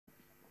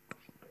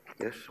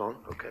Yes, on.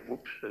 Okay.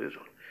 Whoops, it is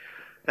on.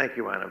 Thank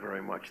you, Anna,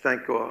 very much.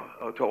 Thank you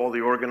to all the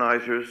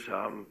organizers.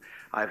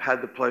 I've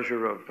had the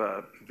pleasure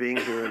of being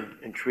here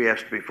in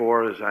Trieste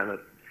before. As Anna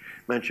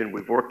mentioned,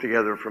 we've worked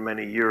together for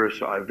many years,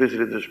 so I've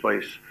visited this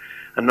place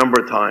a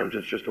number of times.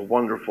 It's just a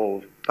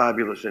wonderful,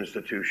 fabulous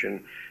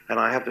institution. And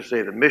I have to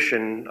say the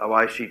mission of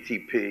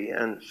ICTP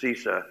and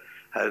CISA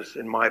has,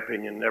 in my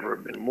opinion, never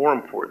been more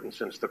important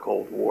since the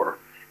Cold War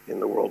in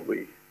the world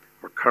we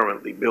are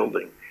currently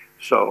building.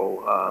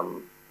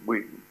 So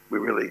we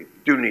really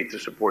do need to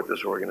support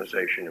this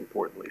organization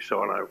importantly.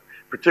 So, and I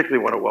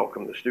particularly want to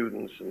welcome the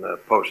students and the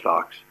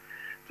postdocs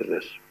to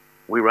this.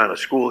 We ran a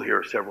school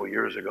here several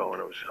years ago,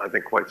 and it was, I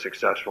think, quite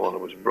successful, and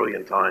it was a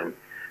brilliant time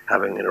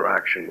having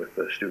interaction with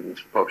the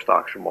students and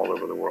postdocs from all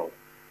over the world.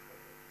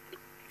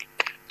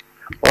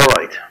 All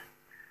right.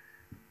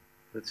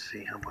 Let's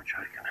see how much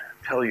I can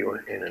tell you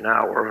in an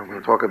hour. I'm going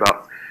to talk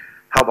about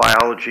how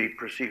biology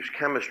perceives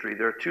chemistry.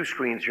 There are two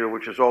screens here,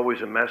 which is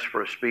always a mess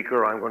for a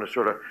speaker. I'm going to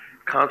sort of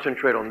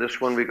concentrate on this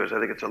one because I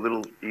think it's a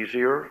little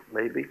easier,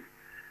 maybe.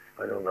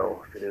 I don't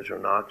know if it is or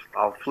not.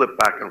 I'll flip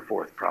back and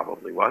forth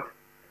probably. What?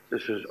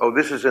 This is, oh,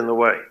 this is in the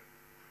way.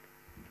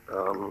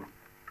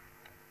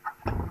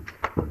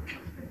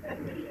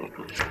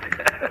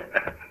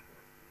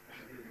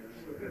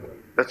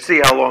 Let's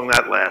see how long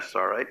that lasts,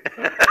 all right?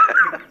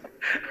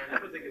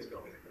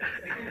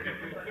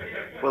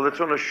 Well,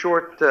 it's on a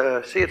short,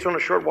 see, it's on a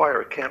short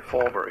wire. It can't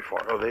fall very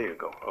far. Oh, there you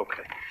go.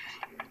 Okay.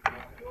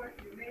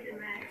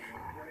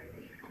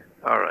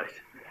 All right.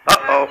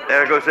 Uh-oh,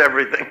 there goes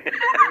everything.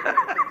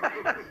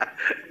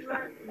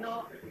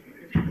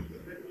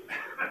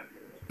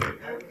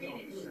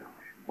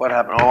 What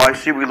happened? Oh, I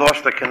see we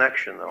lost the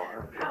connection, though.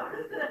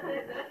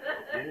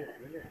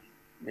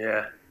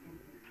 Yeah.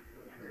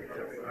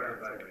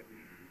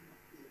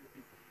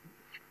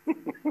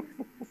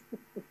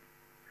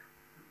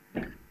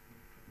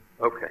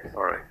 Okay,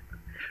 all right.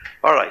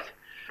 All right.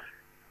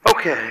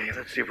 Okay,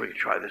 let's see if we can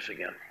try this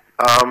again.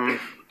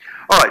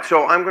 All right,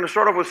 so I'm going to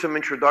start off with some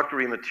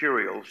introductory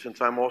material since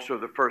I'm also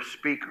the first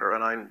speaker,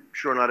 and I'm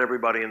sure not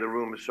everybody in the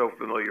room is so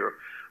familiar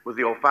with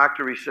the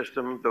olfactory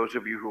system. Those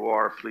of you who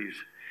are, please,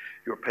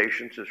 your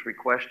patience is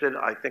requested.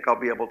 I think I'll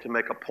be able to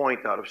make a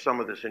point out of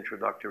some of this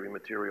introductory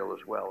material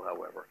as well,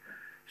 however.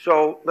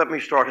 So let me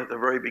start at the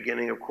very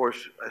beginning. Of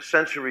course, as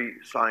sensory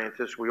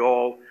scientists, we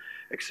all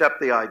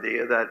accept the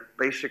idea that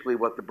basically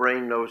what the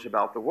brain knows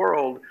about the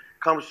world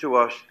comes to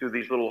us through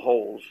these little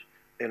holes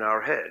in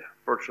our head.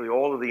 Virtually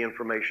all of the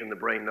information the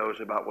brain knows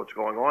about what's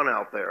going on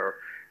out there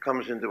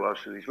comes into us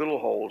through these little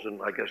holes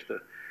and, I guess, the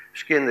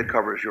skin that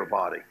covers your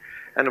body.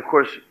 And of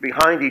course,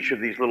 behind each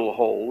of these little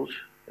holes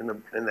in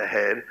the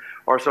head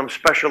are some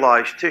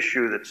specialized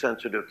tissue that's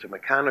sensitive to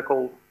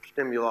mechanical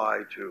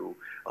stimuli, to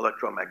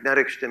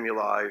electromagnetic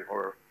stimuli,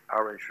 or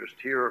our interest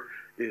here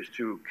is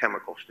to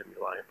chemical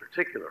stimuli in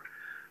particular.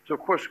 So,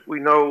 of course,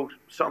 we know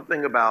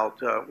something about,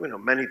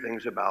 many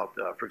things about,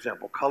 for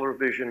example, color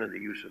vision and the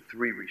use of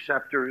 3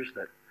 receptors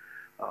that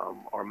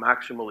are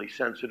maximally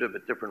sensitive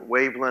at different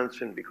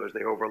wavelengths, and because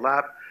they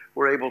overlap,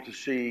 we're able to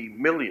see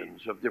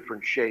millions of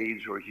different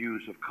shades or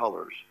hues of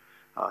colors,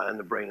 and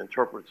the brain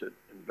interprets it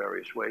in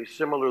various ways.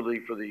 Similarly,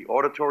 for the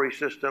auditory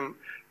system,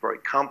 very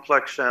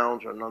complex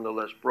sounds are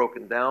nonetheless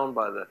broken down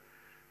by the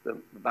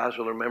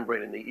basilar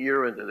membrane in the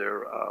ear into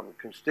their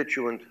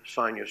constituent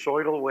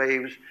sinusoidal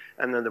waves,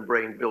 and then the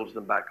brain builds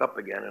them back up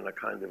again in a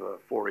kind of a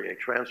Fourier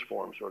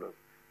transform sort of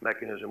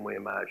mechanism, we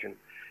imagine,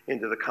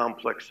 into the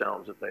complex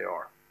sounds that they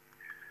are.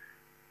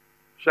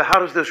 So how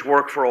does this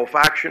work for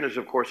olfaction is,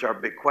 of course, our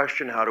big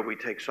question. How do we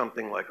take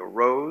something like a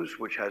rose,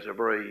 which has a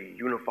very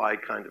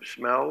unified kind of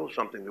smell,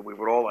 something that we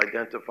would all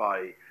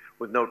identify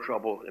with no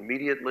trouble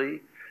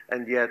immediately,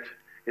 and yet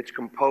it's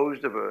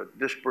composed of a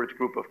disparate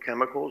group of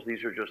chemicals.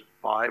 These are just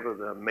 5 of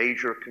the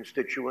major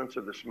constituents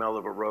of the smell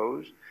of a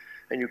rose.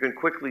 And you can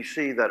quickly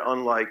see that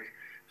unlike,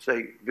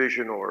 say,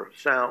 vision or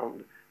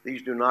sound,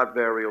 these do not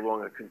vary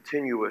along a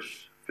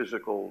continuous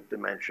physical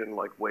dimension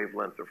like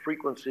wavelength or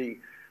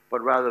frequency,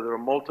 but rather there are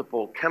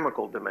multiple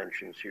chemical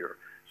dimensions here.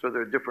 So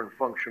there are different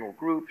functional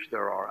groups.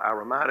 There are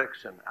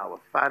aromatics and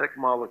aliphatic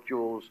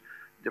molecules,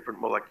 different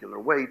molecular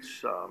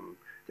weights,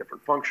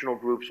 different functional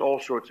groups, all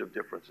sorts of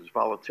differences,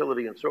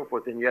 volatility and so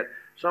forth, and yet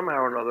somehow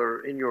or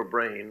another in your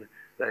brain,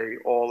 they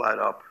all add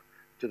up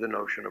to the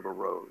notion of a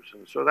rose.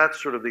 And so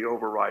that's sort of the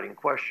overriding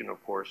question,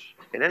 of course,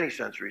 in any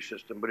sensory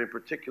system, but in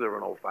particular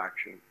in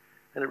olfaction.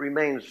 And it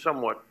remains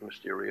somewhat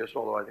mysterious,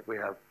 although I think we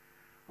have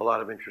a lot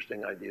of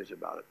interesting ideas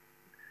about it.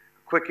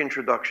 Quick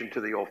introduction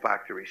to the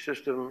olfactory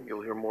system.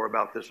 You'll hear more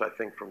about this, I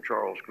think, from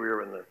Charles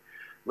Greer in the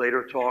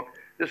later talk.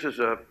 This is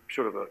a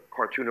sort of a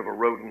cartoon of a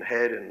rodent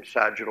head and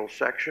sagittal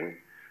section.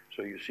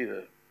 So you see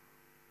the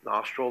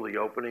nostril, the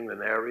opening, the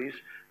nares,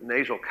 the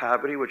nasal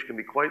cavity, which can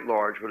be quite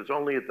large, but it's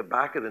only at the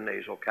back of the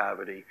nasal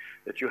cavity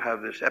that you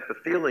have this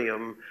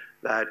epithelium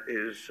that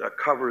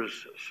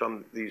covers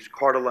these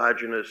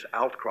cartilaginous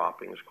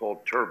outcroppings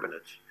called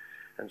turbinates.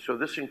 And so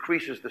this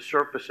increases the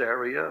surface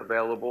area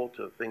available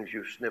to things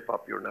you sniff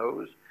up your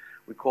nose.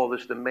 We call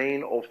this the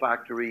main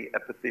olfactory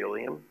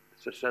epithelium.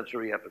 It's a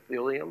sensory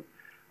epithelium.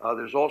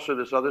 There's also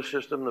this other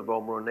system, the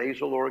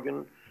vomeronasal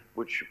organ,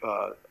 which,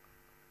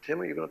 Tim,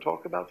 are you going to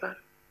talk about that?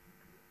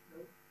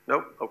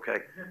 Nope? Okay.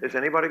 Is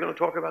anybody going to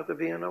talk about the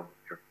VNO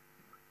here?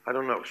 I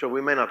don't know. So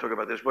we may not talk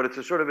about this, but it's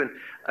a sort of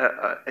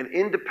an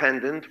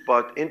independent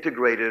but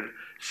integrated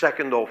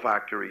second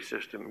olfactory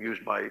system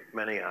used by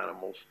many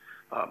animals.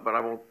 But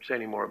I won't say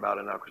any more about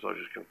it now because I'll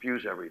just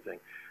confuse everything.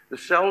 The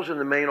cells in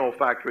the main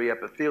olfactory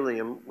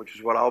epithelium, which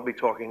is what I'll be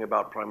talking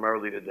about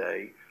primarily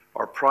today,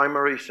 are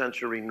primary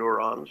sensory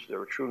neurons.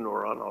 They're a true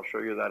neuron. I'll show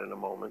you that in a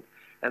moment.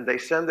 And they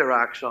send their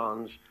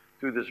axons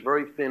through this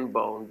very thin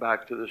bone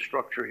back to the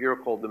structure here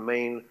called the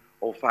main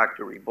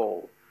olfactory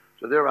bulb.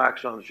 So their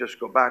axons just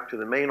go back to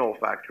the main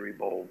olfactory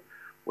bulb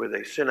where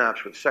they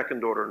synapse with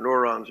second-order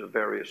neurons of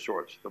various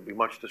sorts. There'll be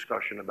much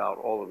discussion about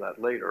all of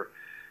that later.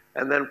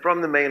 And then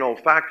from the main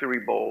olfactory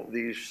bulb,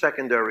 these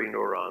secondary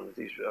neurons,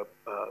 this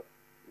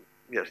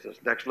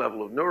next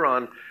level of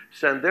neuron,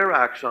 send their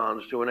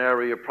axons to an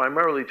area,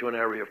 primarily to an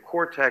area of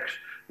cortex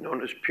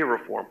known as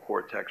piriform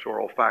cortex or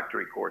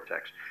olfactory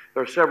cortex.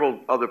 There are several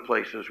other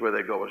places where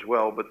they go as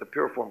well, but the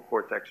piriform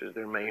cortex is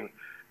their main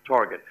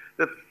target.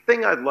 The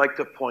thing I'd like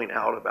to point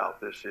out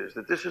about this is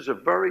that this is a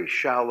very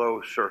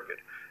shallow circuit.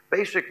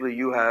 Basically,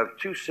 you have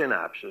two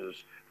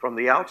synapses from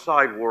the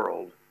outside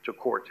world to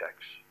cortex.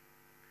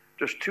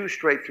 Just two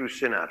straight through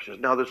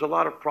synapses. Now, there's a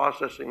lot of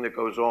processing that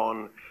goes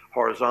on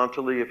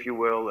horizontally, if you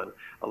will, and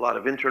a lot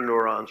of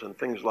interneurons and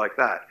things like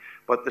that.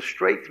 But the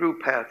straight through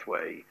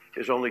pathway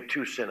is only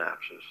two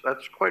synapses.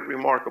 That's quite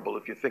remarkable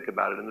if you think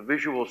about it. In the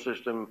visual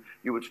system,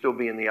 you would still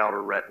be in the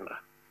outer retina,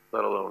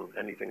 let alone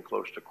anything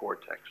close to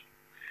cortex.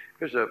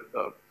 Here's a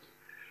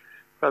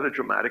rather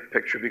dramatic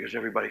picture because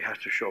everybody has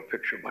to show a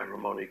picture by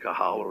Ramon y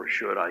Cajal, or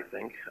should, I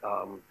think.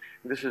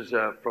 This is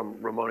from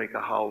Ramon y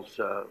Cajal's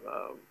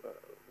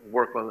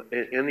work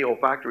in the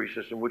olfactory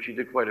system, which he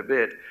did quite a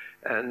bit,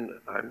 and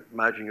I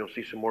imagine you'll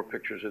see some more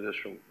pictures of this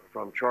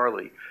from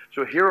Charlie.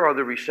 So here are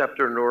the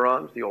receptor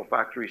neurons, the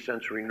olfactory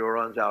sensory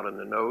neurons out in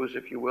the nose,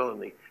 if you will, in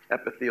the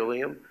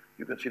epithelium.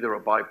 You can see they're a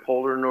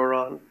bipolar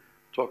neuron.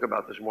 Talk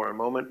about this more in a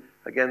moment.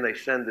 Again, they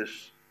send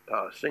this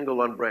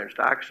single unbranched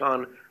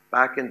axon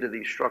back into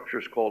these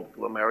structures called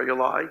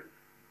glomeruli.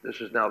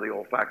 This is now the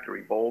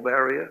olfactory bulb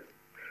area.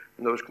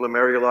 And those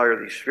glomeruli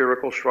are these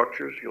spherical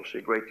structures. You'll see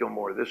a great deal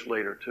more of this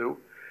later, too.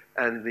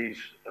 And these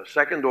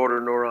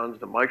second-order neurons,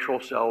 the mitral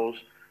cells,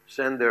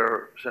 send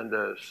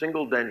a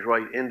single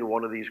dendrite into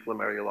one of these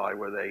glomeruli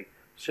where they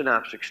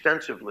synapse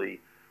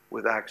extensively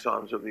with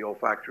axons of the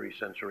olfactory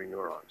sensory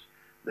neurons.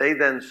 They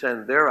then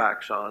send their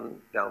axon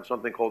down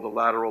something called the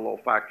lateral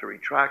olfactory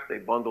tract. They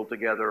bundle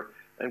together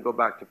and go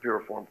back to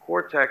piriform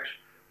cortex,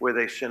 where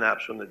they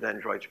synapse from the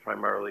dendrites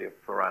primarily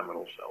of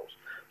pyramidal cells.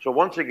 So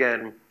once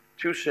again,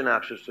 two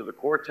synapses to the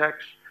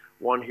cortex,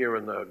 one here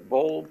in the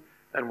bulb,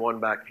 and one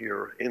back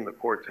here in the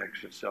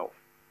cortex itself.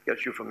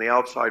 Gets you from the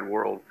outside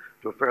world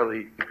to a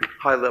fairly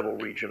high-level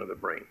region of the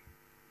brain.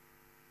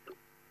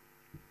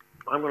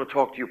 I'm going to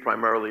talk to you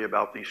primarily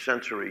about these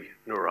sensory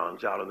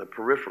neurons out in the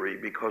periphery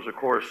because, of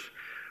course,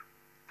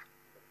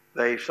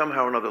 they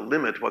somehow or another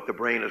limit what the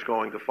brain is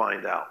going to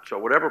find out. So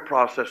whatever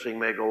processing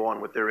may go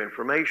on with their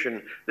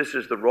information, this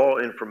is the raw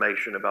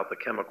information about the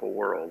chemical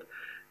world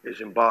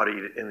is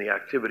embodied in the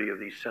activity of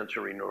these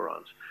sensory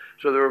neurons.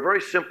 So they're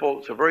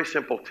it's a very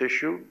simple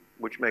tissue,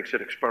 which makes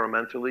it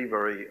experimentally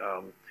very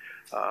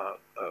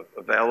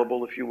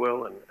available, if you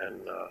will,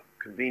 and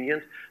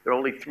convenient. There are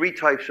only three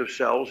types of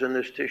cells in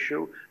this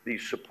tissue: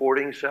 these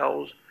supporting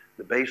cells,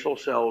 the basal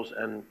cells,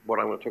 and what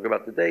I'm going to talk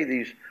about today,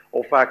 these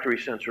olfactory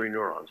sensory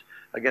neurons.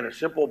 Again, a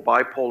simple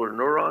bipolar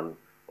neuron,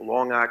 a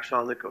long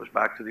axon that goes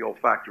back to the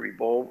olfactory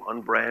bulb,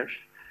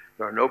 unbranched.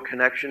 There are no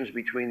connections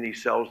between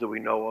these cells that we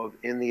know of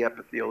in the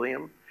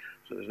epithelium,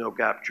 so there's no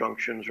gap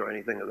junctions or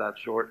anything of that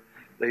sort.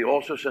 They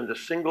also send a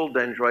single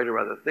dendrite, a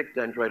rather thick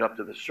dendrite, up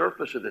to the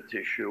surface of the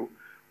tissue,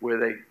 where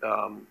they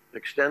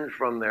extend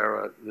from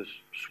their this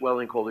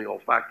swelling called the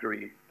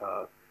olfactory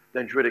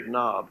dendritic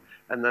knob,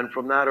 and then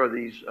from that are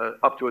these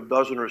up to a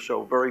dozen or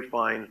so very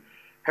fine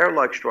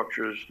hair-like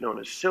structures known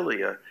as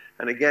cilia,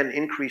 and again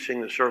increasing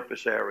the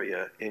surface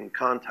area in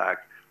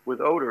contact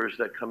with odors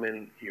that come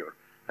in here.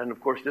 And of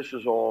course, this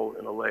is all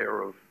in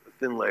a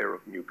thin layer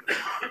of mucus.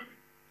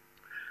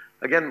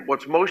 Again,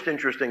 what's most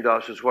interesting to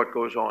us is what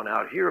goes on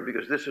out here,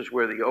 because this is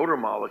where the odor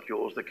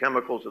molecules, the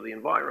chemicals of the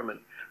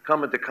environment,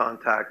 come into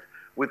contact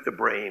with the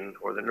brain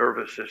or the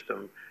nervous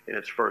system in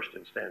its first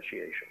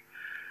instantiation.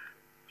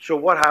 So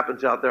what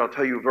happens out there, I'll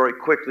tell you very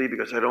quickly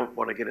because I don't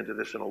want to get into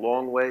this in a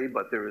long way,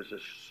 but there is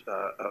this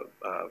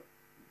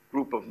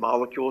group of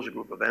molecules, a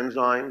group of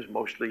enzymes,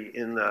 mostly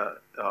in the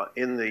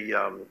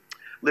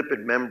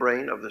lipid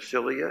membrane of the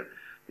cilia.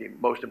 The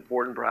most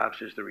important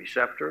perhaps is the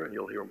receptor, and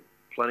you'll hear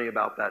plenty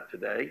about that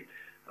today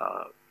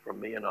from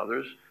me and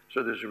others.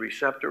 So there's a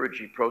receptor, a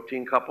G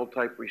protein coupled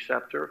type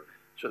receptor.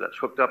 So that's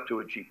hooked up to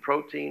a G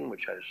protein,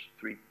 which has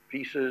three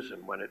pieces,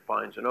 and when it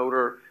finds an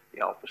odor,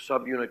 the alpha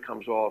subunit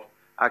comes off,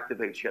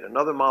 activates yet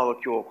another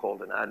molecule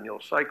called an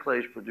adenyl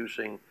cyclase,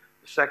 producing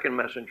the second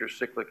messenger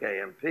cyclic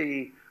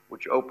AMP,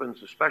 which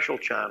opens a special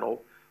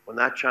channel. When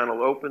that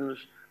channel opens,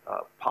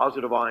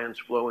 positive ions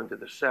flow into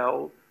the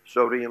cell,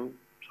 sodium,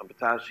 some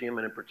potassium,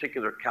 and in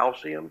particular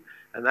calcium,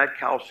 and that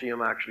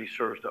calcium actually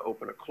serves to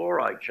open a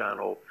chloride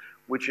channel,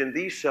 which in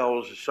these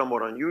cells is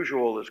somewhat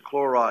unusual as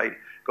chloride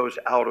goes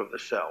out of the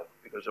cell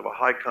because of a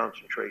high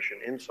concentration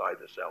inside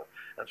the cell.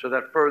 And so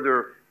that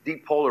further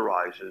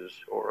depolarizes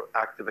or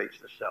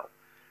activates the cell.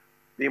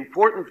 The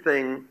important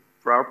thing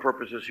for our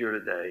purposes here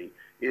today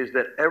is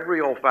that every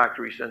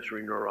olfactory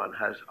sensory neuron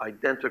has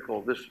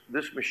identical,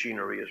 this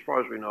machinery, as far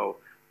as we know,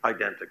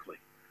 identically.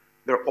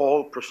 They're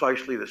all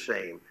precisely the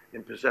same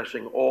in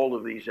possessing all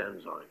of these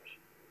enzymes.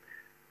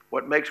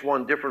 What makes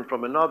one different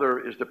from another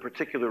is the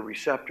particular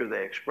receptor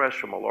they express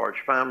from a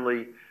large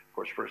family, of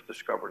course, first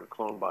discovered and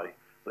cloned by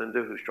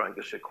Linda, who's trying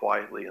to sit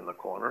quietly in the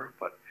corner,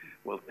 but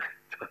we'll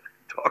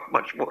talk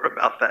much more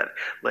about that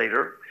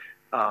later.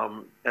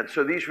 And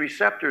so these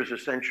receptors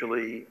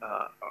essentially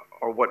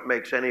are what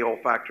makes any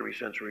olfactory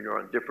sensory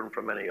neuron different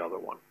from any other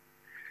one.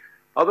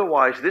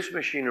 Otherwise, this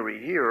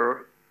machinery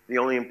here, the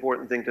only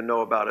important thing to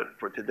know about it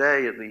for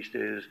today, at least,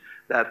 is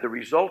that the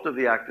result of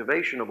the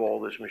activation of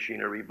all this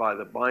machinery by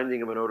the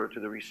binding of an odor to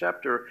the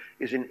receptor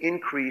is an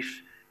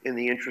increase in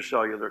the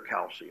intracellular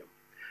calcium.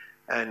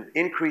 And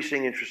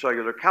increasing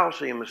intracellular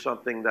calcium is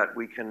something that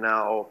we can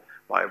now,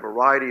 by a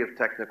variety of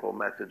technical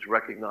methods,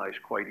 recognize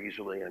quite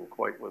easily and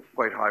with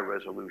quite high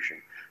resolution.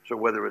 So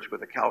whether it's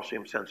with a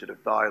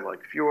calcium-sensitive dye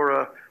like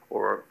Fura,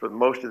 or for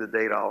most of the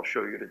data I'll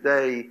show you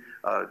today,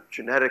 a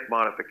genetic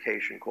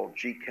modification called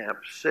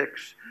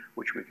GCAMP6,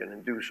 which we can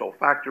induce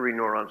olfactory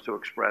neurons to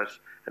express,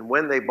 and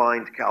when they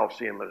bind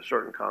calcium at a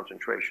certain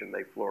concentration,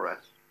 they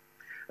fluoresce.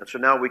 And so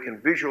now we can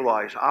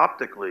visualize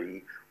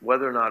optically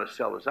whether or not a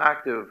cell is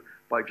active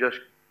by just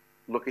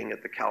looking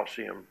at the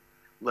calcium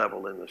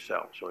level in the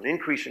cell. So an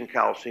increase in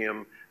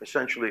calcium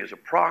essentially is a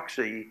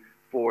proxy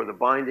for the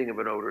binding of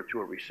an odor to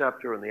a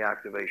receptor and the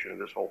activation of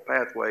this whole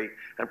pathway,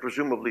 and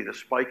presumably the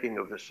spiking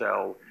of the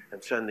cell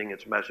and sending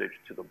its message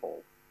to the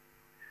bulb.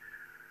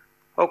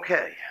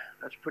 Okay,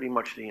 that's pretty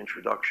much the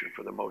introduction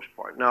for the most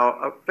part. Now,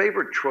 a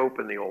favorite trope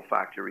in the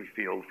olfactory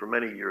field for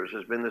many years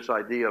has been this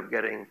idea of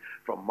getting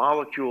from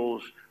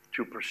molecules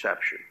to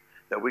perception,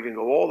 that we can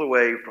go all the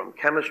way from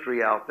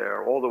chemistry out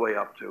there all the way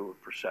up to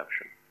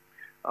perception.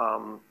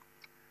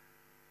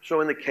 So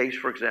in the case,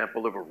 for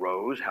example, of a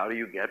rose, how do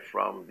you get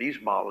from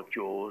these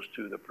molecules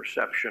to the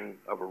perception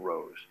of a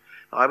rose?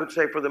 Now, I would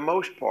say for the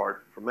most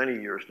part, for many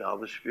years now,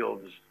 this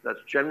field that's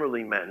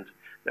generally meant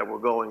that we're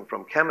going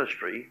from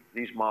chemistry,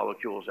 these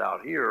molecules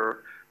out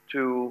here,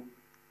 to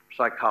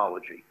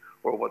psychology,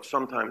 or what's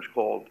sometimes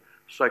called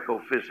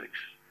psychophysics.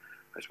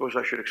 I suppose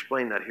I should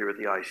explain that here at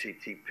the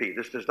ICTP.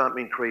 This does not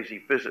mean crazy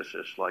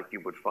physicists like you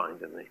would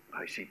find in the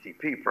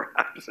ICTP,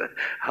 perhaps,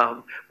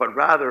 but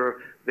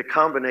rather the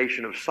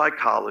combination of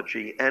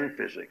psychology and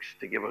physics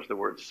to give us the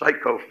word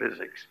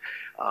psychophysics.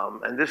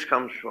 And this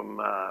comes from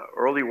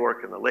early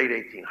work in the late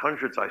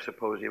 1800s, I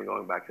suppose, even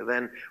going back to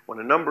then, when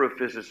a number of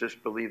physicists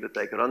believed that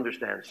they could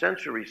understand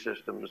sensory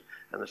systems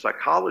and the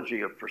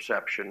psychology of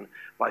perception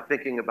by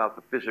thinking about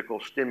the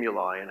physical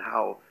stimuli and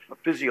how a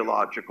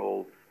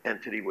physiological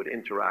entity would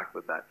interact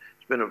with that.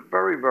 It's been a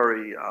very,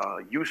 very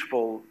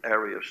useful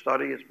area of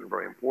study. It's been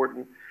very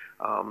important.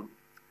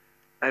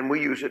 And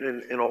we use it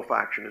in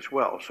olfaction as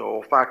well. So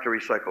olfactory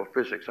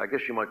psychophysics, I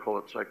guess you might call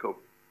it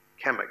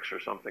psychochemics or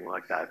something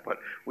like that, but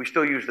we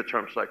still use the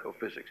term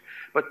psychophysics.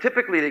 But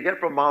typically to get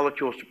from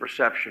molecules to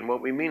perception,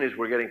 what we mean is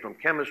we're getting from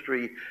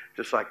chemistry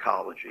to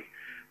psychology.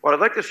 What I'd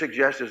like to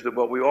suggest is that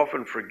what we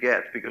often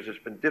forget, because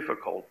it's been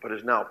difficult, but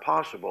is now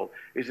possible,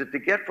 is that to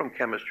get from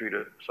chemistry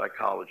to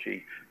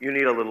psychology, you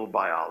need a little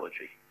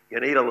biology. You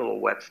need a little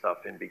wet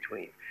stuff in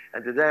between.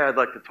 And today I'd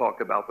like to talk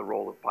about the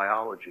role of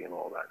biology and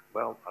all that.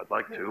 Well, I'd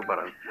like to, but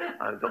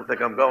I don't think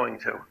I'm going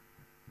to.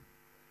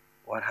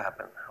 What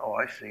happened? Oh,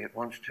 I see. It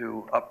wants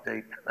to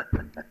update.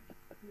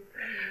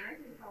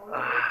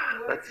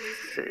 Let's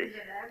see.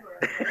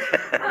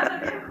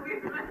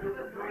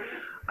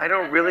 I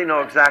don't really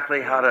know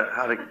exactly how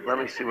to, let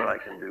me see what I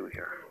can do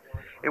here.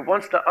 It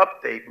wants to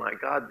update my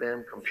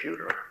goddamn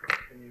computer.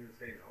 Can you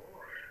say no?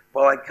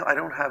 Well, I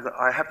don't have the,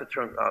 I have to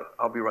turn,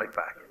 I'll be right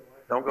back.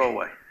 Don't go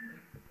away.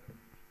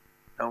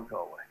 Don't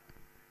go away.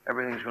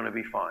 Everything's going to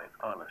be fine,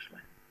 honestly.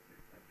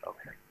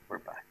 Okay, we're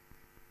back.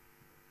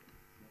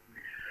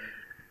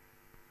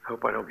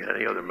 Hope I don't get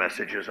any other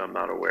messages I'm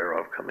not aware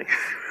of coming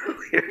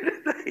through here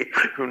today.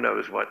 Who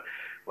knows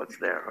what's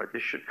there? Right,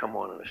 this should come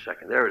on in a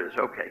second. There it is.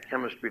 Okay,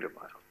 chemistry to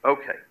biology.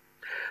 Okay.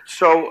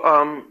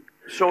 So,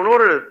 so in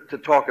order to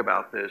talk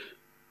about this,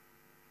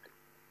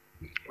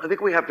 I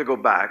think we have to go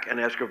back and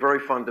ask a very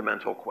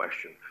fundamental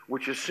question,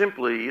 which is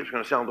simply, it's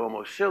going to sound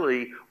almost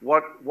silly,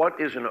 what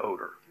is an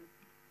odor?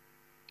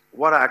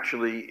 What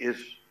actually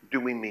do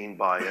we mean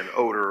by an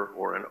odor,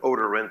 or an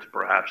odorant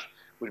perhaps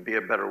would be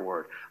a better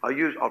word.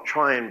 I'll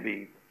try and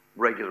be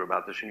regular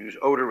about this and use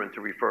odorant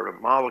to refer to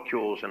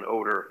molecules and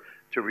odor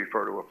to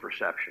refer to a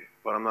perception,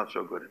 but I'm not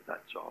so good at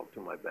that, so I'll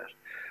do my best.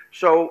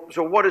 So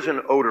what is an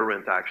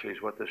odorant, actually,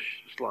 is what this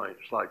slide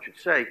should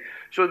say.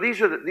 So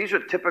these are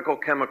typical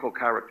chemical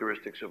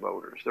characteristics of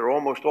odors. They're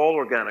almost all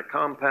organic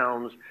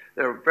compounds.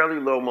 They're fairly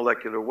low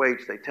molecular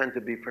weights. They tend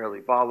to be fairly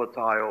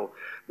volatile.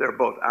 They're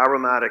both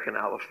aromatic and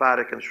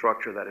aliphatic in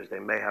structure. That is, they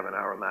may have an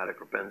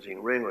aromatic or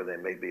benzene ring, or they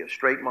may be a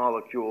straight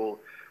molecule.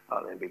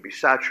 They may be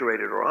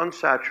saturated or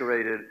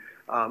unsaturated.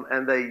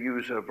 And they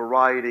use a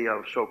variety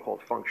of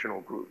so-called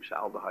functional groups,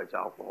 aldehydes,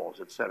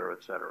 alcohols, et cetera,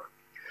 et cetera.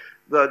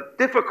 The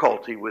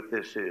difficulty with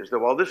this is that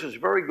while this is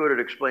very good at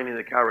explaining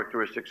the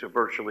characteristics of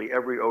virtually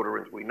every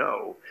odorant we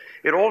know,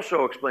 it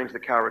also explains the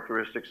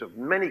characteristics of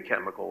many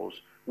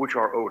chemicals which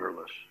are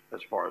odorless,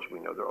 as far as we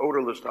know. They're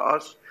odorless to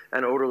us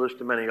and odorless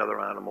to many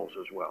other animals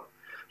as well.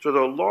 So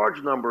there are a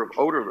large number of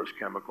odorless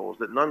chemicals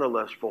that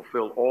nonetheless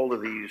fulfill all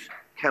of these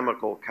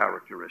chemical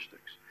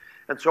characteristics.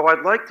 And so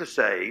I'd like to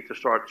say, to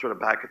start sort of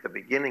back at the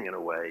beginning in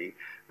a way,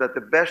 that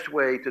the best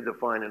way to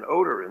define an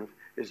odorant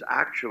is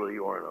actually,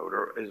 or an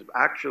odor, is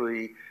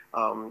actually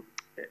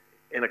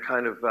in a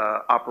kind of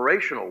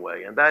operational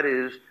way, and that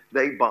is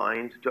they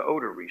bind to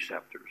odor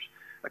receptors.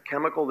 A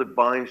chemical that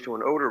binds to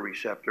an odor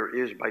receptor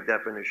is, by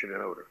definition,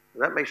 an odor.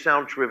 That may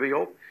sound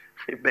trivial.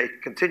 It may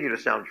continue to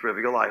sound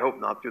trivial. I hope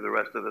not through the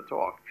rest of the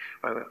talk.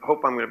 I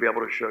hope I'm going to be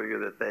able to show you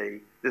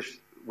that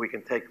we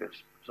can take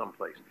this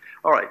someplace.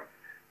 All right.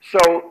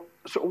 So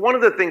one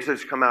of the things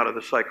that's come out of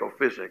the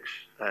psychophysics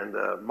and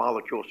the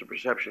molecules to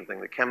perception thing,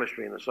 the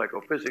chemistry and the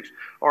psychophysics,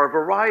 are a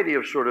variety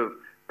of sort of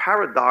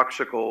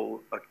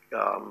paradoxical, I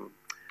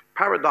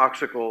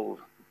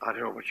don't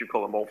know what you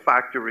call them,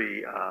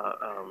 olfactory,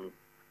 I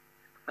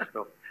don't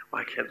know,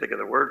 I can't think of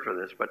the word for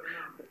this, but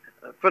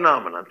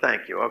phenomenon,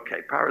 thank you.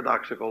 Okay,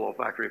 paradoxical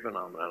olfactory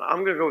phenomenon.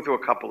 I'm going to go through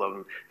a couple of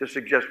them to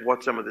suggest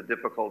what some of the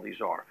difficulties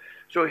are.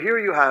 So here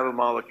you have a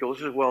molecule,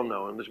 this is well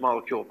known, this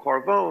molecule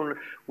carvone,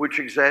 which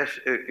exists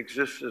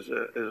as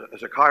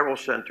a chiral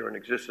center and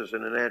exists as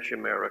an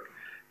enantiomeric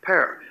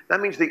pair. That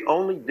means the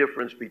only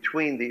difference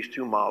between these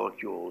two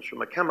molecules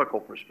from a chemical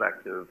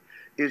perspective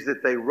is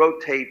that they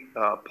rotate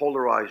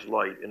polarized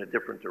light in a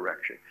different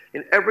direction.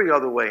 In every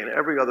other way, in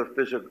every other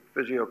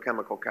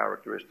physiochemical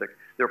characteristic,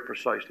 they're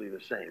precisely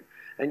the same.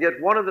 And yet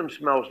one of them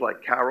smells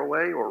like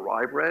caraway or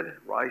rye bread,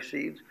 rye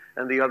seeds,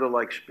 and the other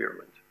like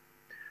spearmint.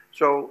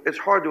 So it's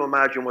hard to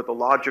imagine what the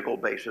logical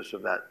basis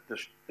of that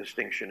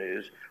distinction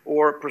is,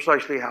 or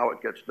precisely how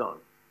it gets done.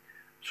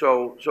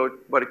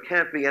 But it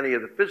can't be any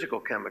of the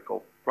physical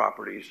chemical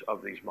properties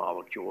of these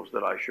molecules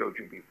that I showed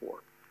you before.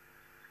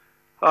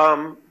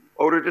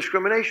 Odor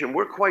discrimination.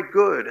 We're quite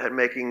good at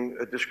making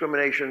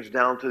discriminations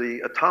down to the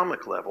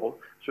atomic level.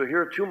 So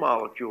here are two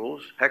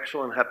molecules,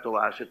 hexyl and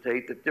heptyl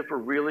acetate, that differ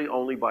really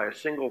only by a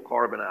single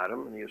carbon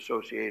atom and the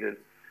associated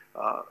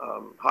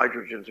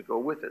hydrogens that go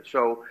with it.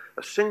 So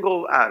a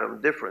single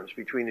atom difference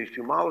between these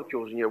two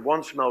molecules, and yet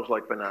one smells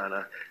like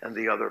banana and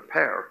the other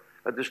pear,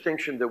 a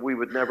distinction that we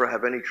would never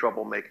have any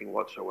trouble making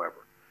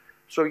whatsoever.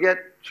 So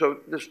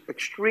this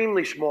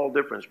extremely small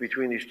difference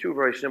between these two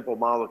very simple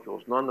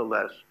molecules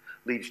nonetheless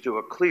leads to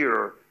a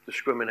clear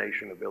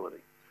discrimination ability.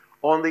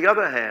 On the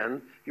other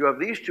hand, you have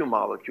these two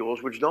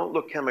molecules which don't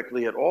look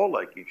chemically at all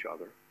like each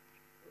other.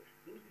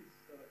 Do these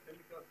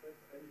chemicals have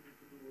anything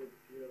to do with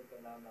pear,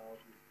 banana, or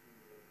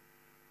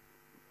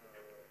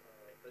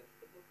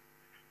vegetables?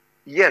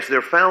 Yes,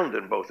 they're found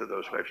in both of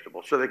those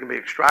vegetables. So they can be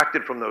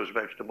extracted from those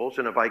vegetables.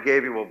 And if I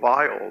gave you a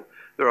vial,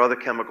 there are other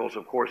chemicals,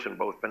 of course, in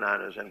both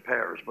bananas and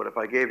pears. But if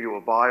I gave you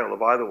a vial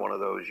of either one of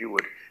those, you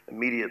would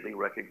immediately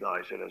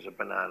recognize it as a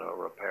banana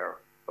or a pear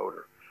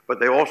odor. But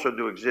they also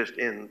do exist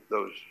in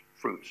those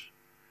fruits.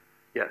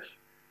 Yes.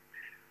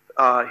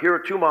 Here are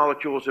two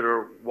molecules that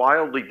are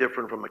wildly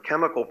different from a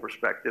chemical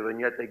perspective, and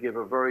yet they give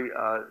a very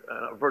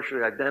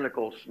virtually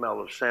identical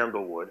smell of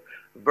sandalwood.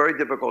 Very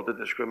difficult to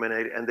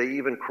discriminate, and they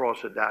even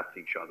cross-adapt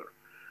each other.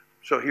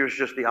 So here's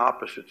just the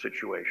opposite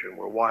situation,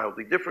 where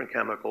wildly different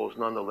chemicals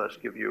nonetheless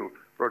give you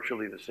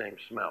virtually the same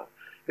smell.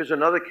 Here's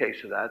another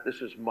case of that.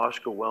 This is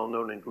musk, a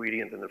well-known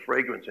ingredient in the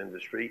fragrance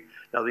industry.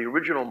 Now, the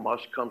original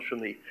musk comes from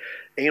the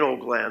anal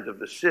gland of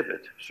the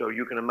civet, so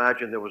you can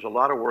imagine there was a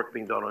lot of work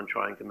being done on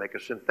trying to make a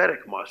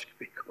synthetic musk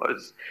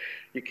because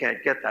you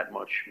can't get that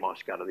much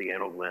musk out of the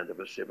anal gland of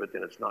a civet,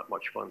 and it's not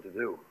much fun to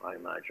do, I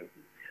imagine.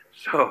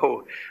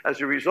 So as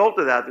a result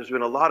of that, there's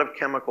been a lot of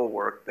chemical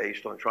work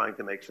based on trying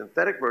to make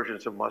synthetic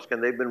versions of musk,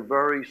 and they've been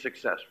very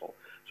successful.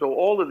 So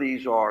all of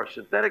these are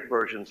synthetic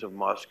versions of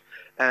musk,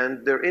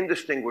 and they're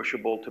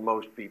indistinguishable to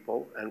most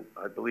people, and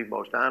I believe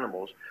most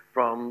animals,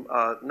 from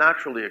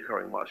naturally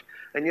occurring musk.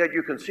 And yet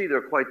you can see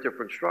they're quite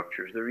different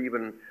structures. They're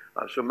even,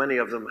 so many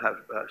of them have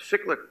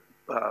cyclic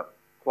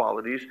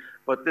qualities,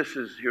 but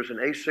here's an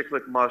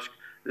acyclic musk.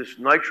 This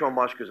nitro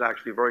musk is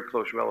actually a very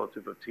close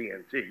relative of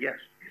TNT. Yes?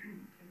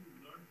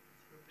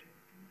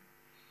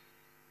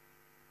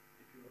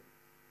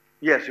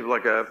 Yes, it was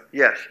like a,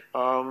 yes.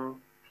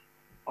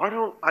 I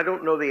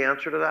don't know the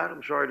answer to that,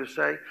 I'm sorry to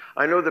say.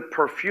 I know that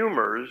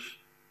perfumers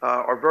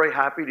are very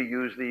happy to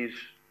use these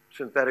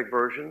synthetic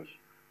versions.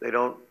 They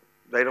don't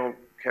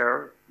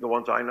care, the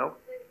ones I know.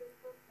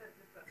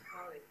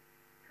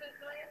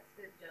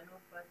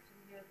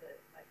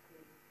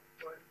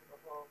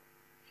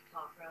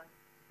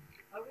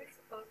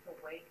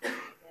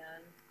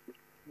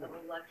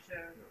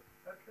 lecture,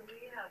 or can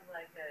we have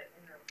like a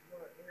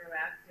more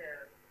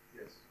interactive?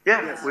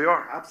 Yeah, Yes, we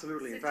are.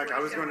 absolutely. In fact, I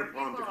was going to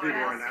prompt if people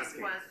weren't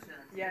asking.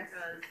 Questions. Yes.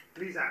 Because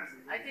Please ask.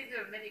 I think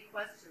there are many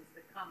questions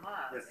that come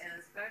up, Yes. and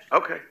especially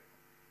Okay.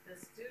 the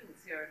students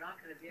here are not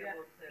going to be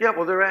able to. Yeah,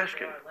 well, they're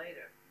figure asking. out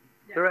later.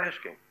 They're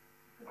asking.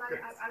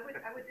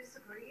 I would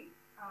disagree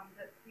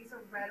that these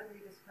are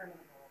readily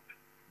discriminable,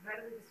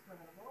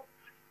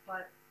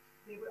 but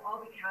they would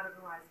all be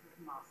categorized as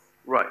must.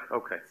 Right,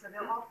 okay. So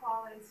they'll all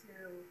fall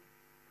into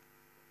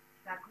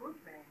that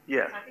grouping.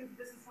 Yes. So I think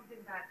this is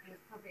something that is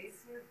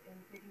pervasive in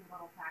thinking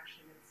about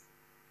olfaction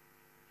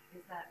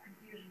is that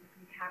confusion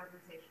between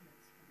categorization and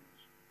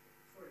discrimination.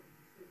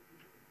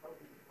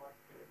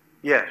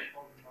 Yes.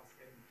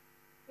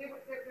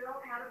 They're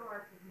all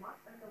categorized as must.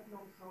 I don't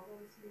know if Sobo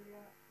is here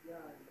yet.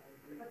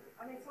 But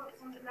I mean,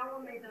 no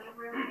one made the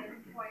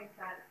brilliant point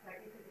that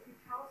if you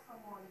tell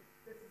someone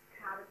this is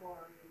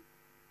category,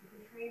 you can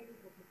train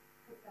people to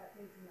put that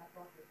things in that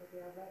bucket, but they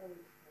are readily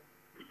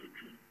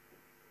discriminable.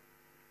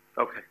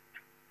 Okay.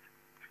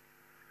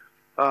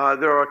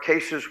 There are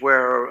cases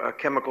where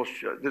chemicals,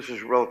 this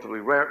is relatively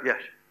rare,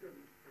 yes.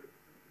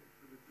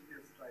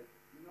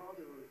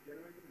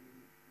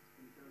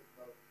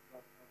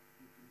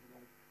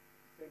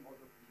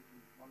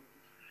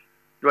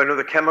 Do I know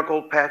the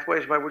chemical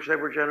pathways by which they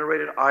were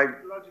generated? Stuart,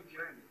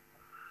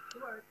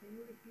 can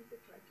you repeat the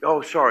question?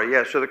 Oh, sorry,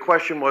 yeah. So the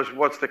question was,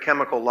 what's the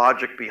chemical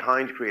logic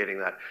behind creating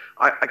that?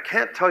 I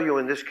can't tell you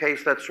in this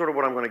case. That's sort of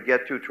what I'm going to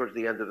get to towards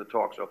the end of the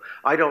talk. So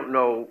I don't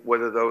know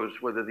whether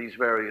these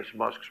various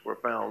musks were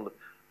found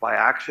by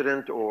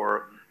accident,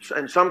 or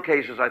in some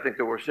cases I think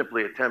there were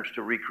simply attempts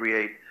to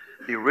recreate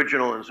the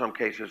original. In some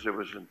cases it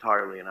was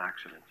entirely an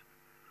accident.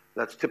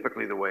 That's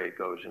typically the way it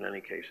goes in any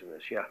case in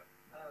this. Yeah.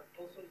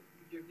 Also,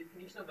 your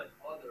definition of an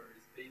odor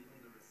is based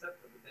on the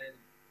receptor, but then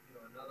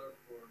another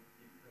for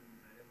different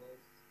animals.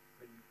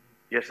 So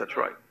Yes, that's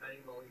right.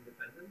 Animal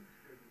independent.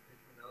 Your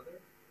definition of an odor.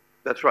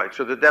 That's right.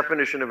 So the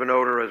definition of an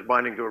odor as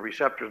binding to a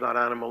receptor is not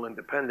animal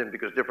independent,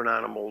 because different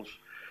animals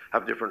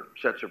have different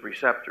sets of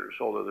receptors.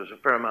 Although there's a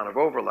fair amount of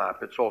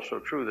overlap, it's also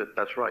true that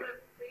that's right.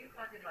 But you're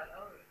talking about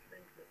odors,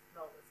 things that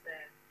smell the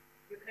same.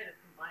 You're kind of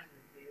combining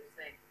them. You're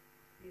saying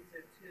these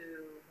are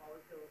two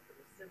molecules that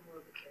are similar,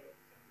 but they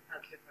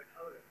have different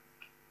odors.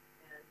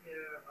 And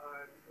here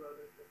are two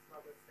odors that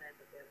smell the same,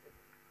 but they have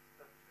different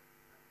structures.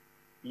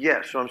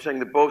 Yes, so I'm saying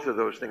that both of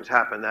those things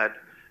happen, that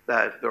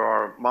there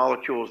are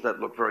molecules that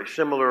look very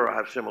similar, or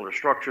have similar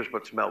structures,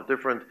 but smell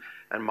different,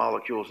 and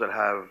molecules that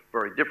have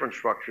very different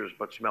structures,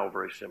 but smell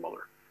very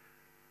similar.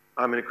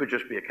 I mean, it could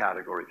just be a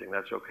category thing.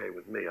 That's okay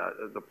with me.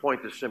 The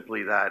point is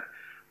simply that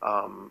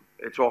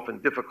it's often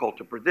difficult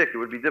to predict. It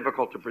would be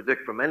difficult to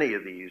predict from any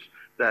of these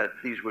that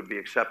these would be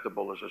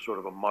acceptable as a sort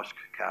of a musk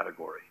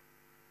category.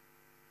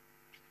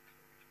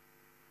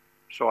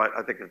 So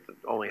I think it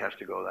only has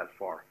to go that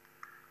far.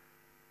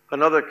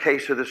 Another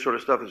case of this sort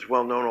of stuff that's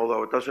well known,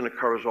 although it doesn't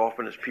occur as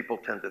often as people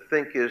tend to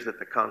think, is that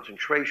the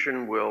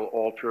concentration will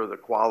alter the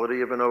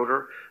quality of an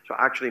odor. So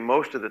actually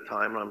most of the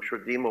time, and I'm sure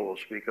Dima will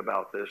speak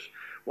about this,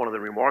 one of the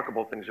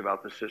remarkable things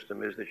about the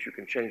system is that you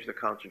can change the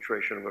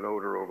concentration of an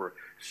odor over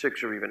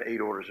 6 or even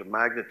 8 orders of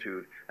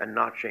magnitude and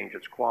not change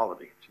its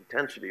quality. Its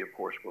intensity, of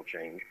course, will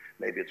change.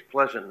 Maybe its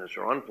pleasantness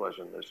or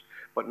unpleasantness,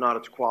 but not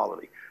its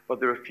quality. But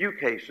there are a few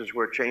cases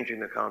where changing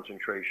the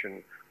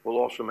concentration will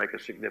also make a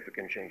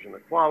significant change in the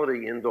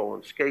quality. Indole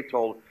and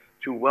skatol,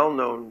 two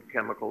well-known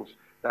chemicals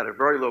that at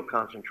very low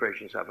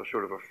concentrations have a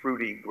sort of a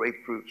fruity,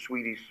 grapefruit,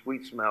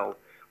 sweet smell,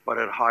 but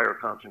at higher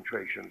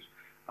concentrations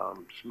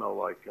smell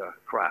like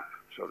crap,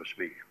 so to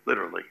speak.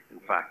 Literally, in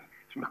fact,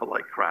 smell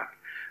like crap.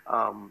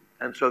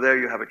 And so there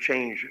you have a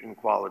change in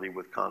quality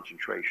with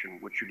concentration,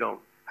 which you don't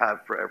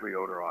have for every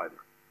odor either.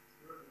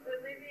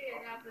 But maybe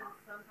it happens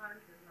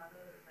sometimes and not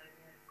others.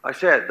 I mean, I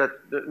said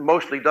that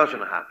mostly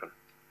doesn't happen.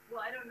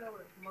 well, I don't know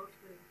if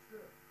mostly it's true.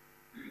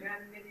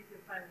 Maybe you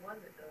can find one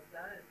that does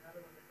that and another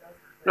one that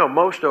doesn't. No,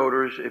 most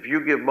odors, if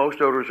you give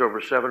most odors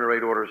over 7 or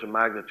 8 orders of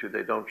magnitude,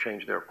 they don't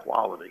change their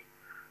quality.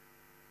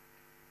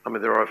 I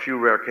mean, there are a few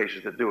rare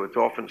cases that do. It's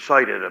often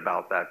cited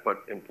about that,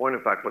 but in point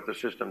of fact, what the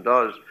system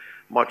does,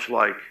 much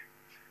like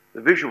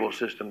the visual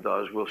system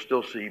does, we'll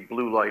still see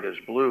blue light as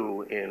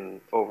blue in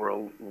over a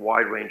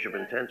wide range of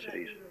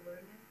intensities. Is that due to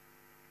learning?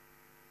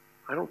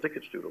 I don't think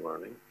it's due to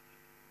learning.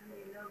 I mean,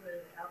 you know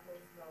that apple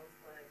smells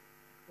like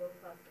low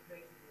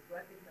concentration, you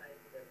recognize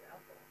it as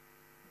apple.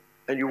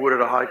 And you would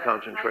at a high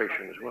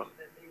concentration as well.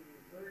 That maybe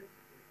you learn to do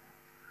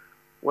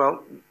that.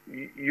 Well,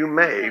 you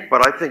may,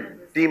 but I think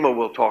Dima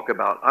will talk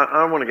about. I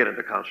don't want to get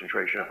into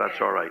concentration, if that's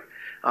all right.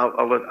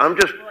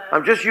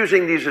 I'm just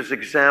using these as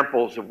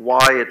examples of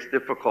why it's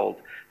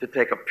difficult to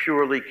take a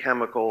purely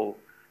chemical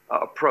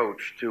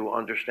approach to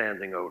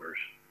understanding odors.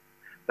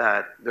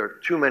 That there are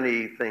too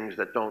many things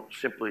that don't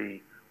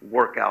simply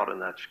work out in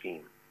that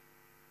scheme.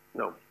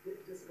 No.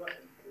 Just what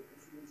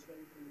it's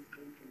strengthening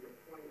your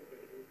point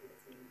that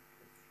it's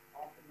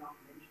often not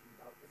mentioned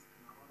about this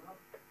phenomenon.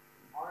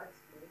 In our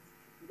experience,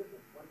 it's a bit of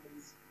a one-way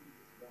street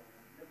as well.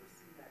 I've never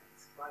seen that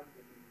described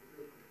in the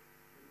literature.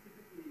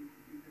 Typically,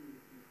 you can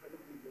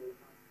incredibly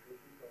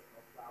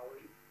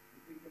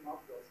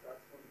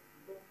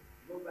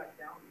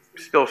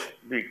Still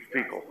be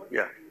fecal,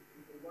 yeah.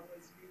 It's a one-way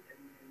street,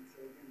 and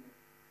so again,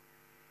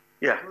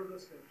 Yeah,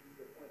 furthest to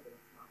the point that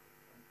it's not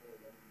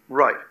controlled.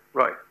 right,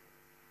 right.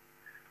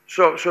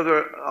 So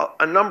there are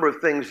a number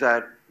of things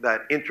that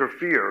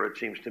interfere, it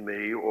seems to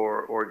me,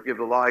 or give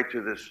the lie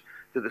to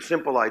the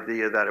simple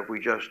idea that if we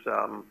just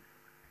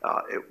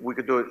we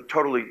could do it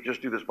totally,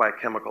 just do this by a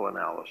chemical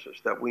analysis,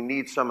 that we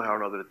need somehow or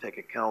another to take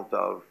account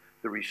of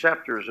the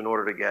receptors in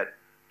order to get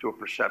to a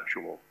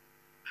perceptual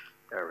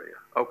area.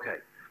 Okay,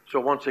 so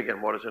once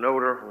again, what is an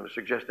odor? I'm going to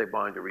suggest they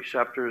bind to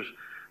receptors.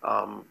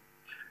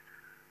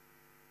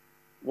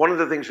 One of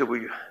the things that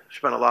we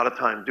spent a lot of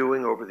time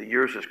doing over the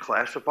years is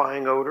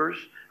classifying odors.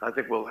 I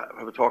think we'll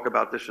have a talk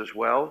about this as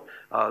well.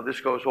 This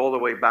goes all the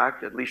way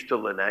back, at least to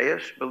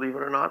Linnaeus, believe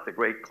it or not, the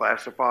great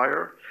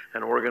classifier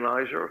and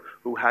organizer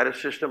who had a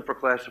system for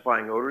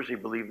classifying odors. He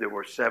believed there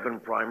were 7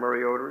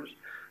 primary odors.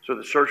 So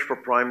the search for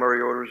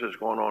primary odors has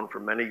gone on for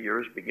many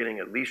years, beginning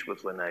at least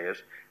with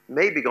Linnaeus,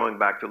 maybe going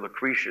back to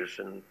Lucretius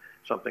in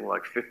something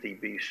like 50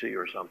 BC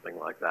or something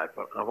like that,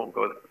 but I won't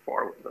go that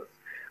far with this.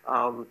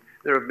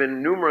 There have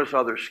been numerous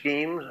other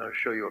schemes. I'll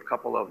show you a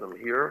couple of them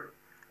here.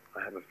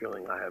 I have a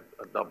feeling I have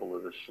a double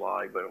of this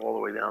slide, but all the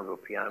way down to a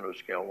piano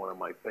scale, one of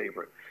my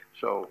favorite.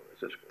 So,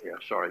 this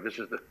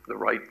is the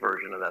right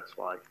version of that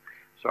slide.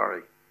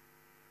 Sorry.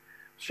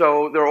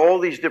 So there are all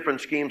these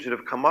different schemes that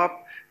have come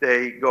up.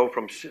 They go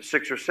from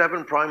 6 or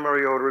 7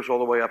 primary odors all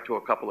the way up to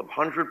a couple of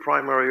hundred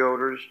primary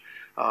odors.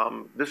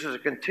 This is a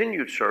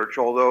continued search,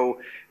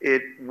 although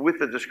with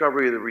the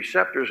discovery of the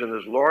receptors and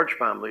this large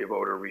family of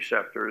odor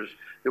receptors,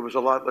 there was a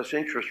lot less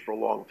interest for a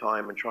long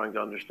time in trying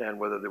to understand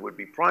whether there would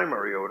be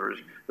primary odors.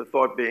 The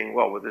thought being,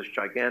 well, with this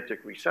gigantic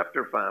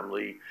receptor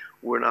family,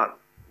 we're not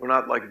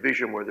like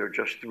vision where there are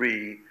just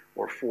 3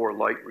 or 4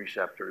 light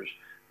receptors,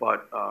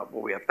 but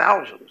we have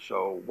thousands,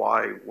 so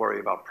why worry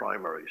about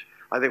primaries?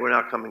 I think we're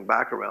now coming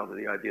back around to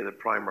the idea that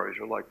primaries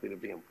are likely to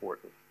be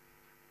important.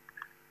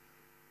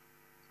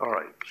 All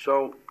right,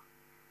 so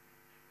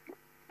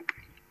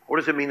what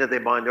does it mean that they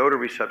bind odor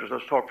receptors?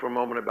 Let's talk for a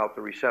moment about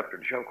the receptor.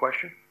 Did you have a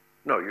question?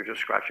 No, you're just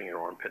scratching your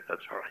armpit,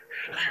 that's all right.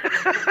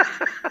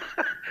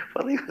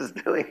 Well, he was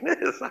doing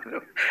this, I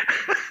don't.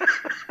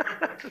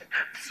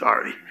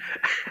 Sorry.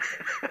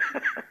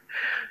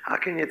 How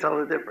can you tell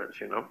the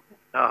difference, you know?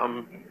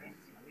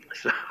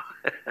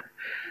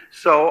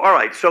 So, all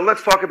right, so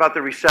let's talk about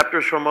the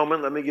receptors for a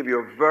moment. Let me give you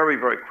a very,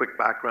 very quick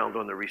background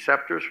on the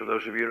receptors. For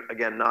those of you,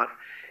 again, not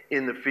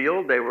in the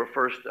field, they were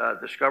first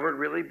discovered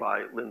really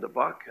by Linda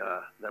Buck,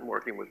 then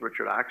working with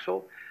Richard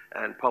Axel,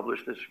 and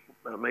published this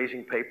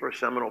amazing paper,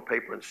 seminal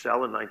paper in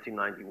Cell in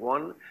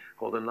 1991,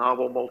 called A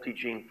Novel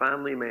Multi-Gene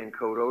Family May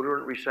Encode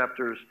Odorant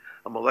Receptors,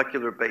 a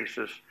Molecular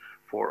Basis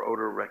for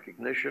Odor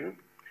Recognition.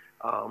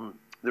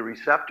 The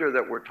receptor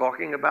that we're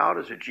talking about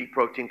is a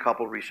G-protein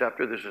coupled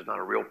receptor. This is not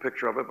a real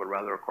picture of it, but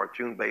rather a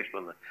cartoon based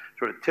on the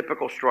sort of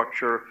typical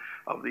structure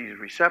of these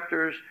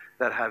receptors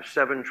that have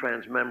 7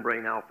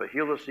 transmembrane alpha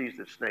helices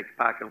that snake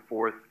back and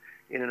forth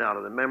in and out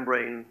of the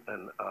membrane,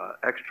 an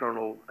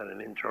external and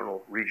an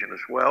internal region as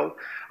well.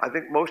 I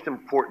think most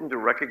important to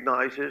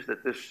recognize is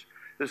that these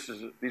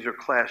are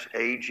class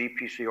A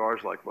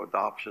GPCRs like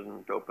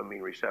rhodopsin,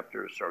 dopamine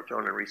receptors,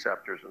 serotonin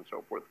receptors, and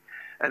so forth.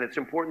 And it's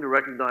important to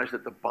recognize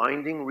that the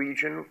binding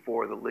region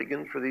for the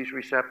ligand for these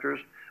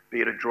receptors,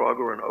 be it a drug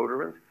or an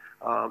odorant,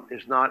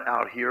 is not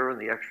out here in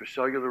the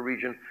extracellular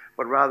region,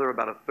 but rather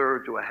about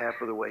 1/3 to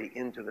 1/2 of the way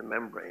into the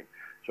membrane.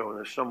 So in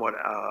a somewhat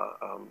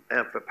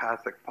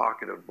amphipathic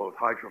pocket of both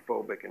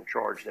hydrophobic and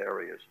charged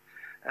areas.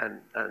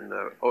 And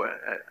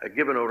a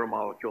given odor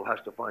molecule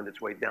has to find its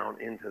way down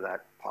into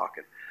that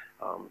pocket.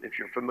 If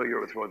you're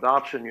familiar with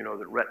rhodopsin, you know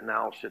that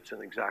retinal sits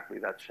in exactly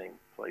that same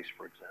place,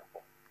 for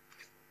example.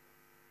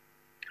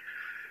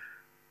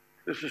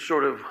 This is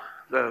sort of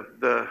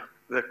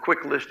the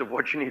quick list of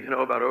what you need to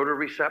know about odor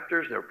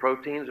receptors. They're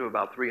proteins of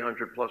about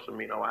 300 plus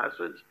amino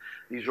acids.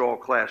 These are all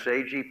class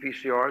A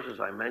GPCRs,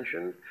 as I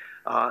mentioned.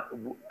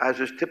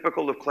 As is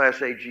typical of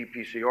class A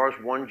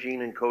GPCRs, one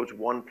gene encodes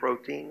one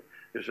protein.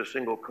 There's a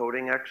single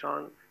coding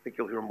exon. I think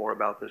you'll hear more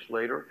about this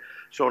later.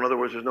 So in other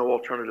words, there's no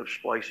alternative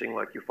splicing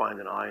like you find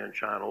in ion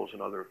channels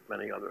and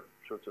many other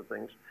sorts of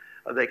things.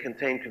 They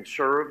contain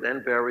conserved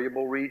and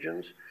variable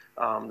regions.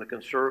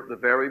 The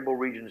variable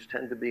regions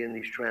tend to be in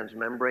these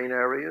transmembrane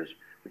areas,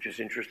 which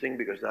is interesting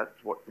because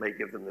that's what may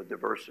give them the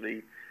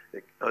diversity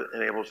that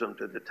enables them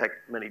to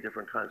detect many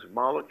different kinds of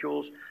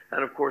molecules.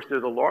 And of course, they're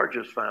the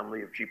largest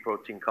family of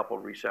G-protein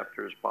coupled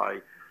receptors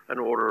by an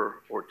order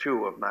or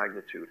 2 of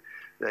magnitude.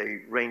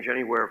 They range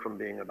anywhere from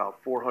being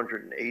about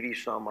 480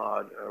 some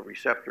odd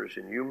receptors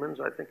in humans,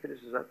 I think it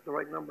is. Is that the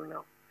right number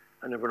now?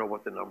 I never know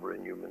what the number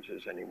in humans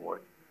is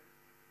anymore.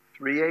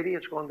 380,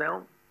 it's gone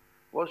down?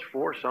 It was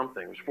 4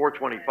 something, it was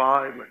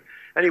 425.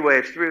 Anyway,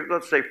 it's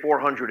let's say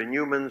 400 in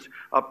humans,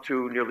 up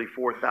to nearly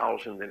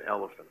 4,000 in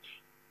elephants.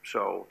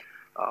 So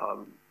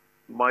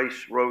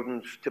mice,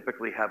 rodents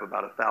typically have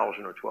about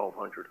 1,000 or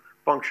 1,200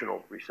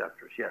 functional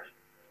receptors, yes?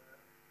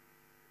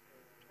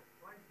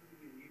 Why do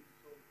we need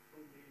so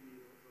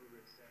many other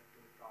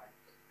receptor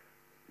types?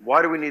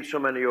 Why do we need so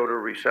many odor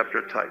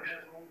receptor types?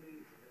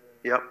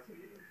 Yep.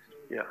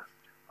 Yeah.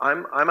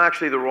 I'm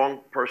actually the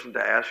wrong person to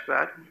ask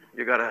that.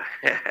 You gotta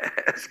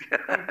ask.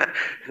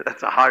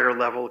 That's a higher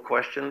level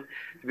question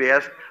to be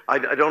asked. I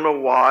don't know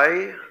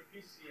why.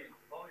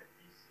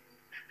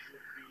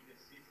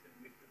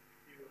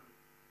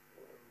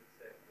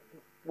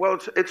 Well,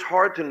 it's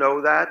hard to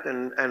know that,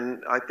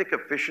 and I think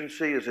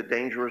efficiency is a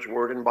dangerous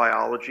word in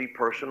biology,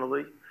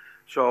 personally.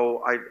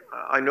 So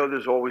I know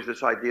there's always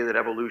this idea that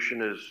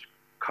evolution is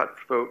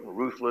cutthroat and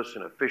ruthless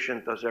and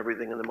efficient, does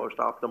everything in the most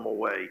optimal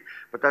way,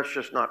 but that's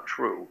just not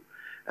true.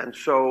 And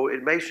so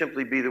it may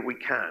simply be that we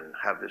can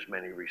have this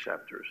many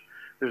receptors.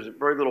 There's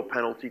very little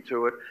penalty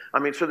to it. I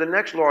mean, so the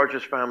next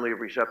largest family of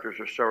receptors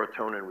are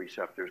serotonin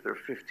receptors. There are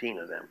 15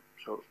 of them.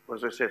 So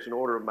as I say, it's an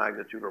order of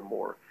magnitude or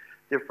more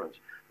difference.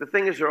 The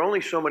thing is, there are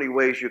only so many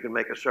ways you can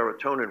make a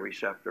serotonin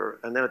receptor,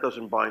 and then it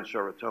doesn't bind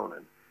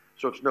serotonin.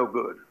 So it's no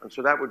good. And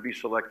so that would be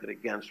selected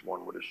against,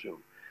 one would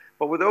assume.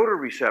 But with odor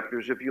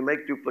receptors, if you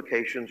make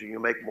duplications and you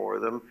make more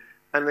of them,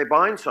 and they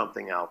bind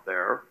something out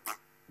there,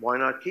 why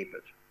not keep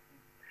it?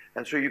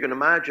 And so you can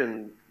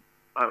imagine,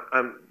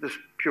 this is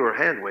pure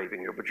hand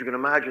waving here, but you can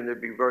imagine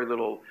there'd be very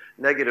little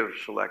negative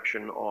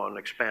selection on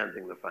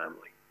expanding the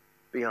family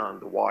beyond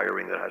the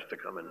wiring that has to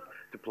come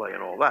into play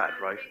and all that,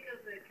 right? Think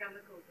of the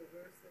chemical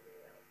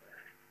diversity of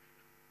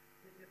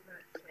the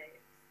different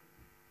shapes.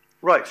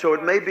 Right, so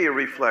it may be a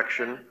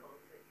reflection.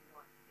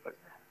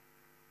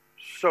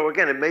 So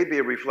again, it may be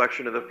a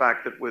reflection of the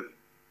fact that with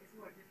It's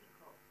more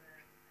difficult than,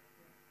 I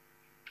think,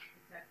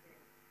 detecting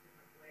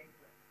different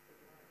wavelengths.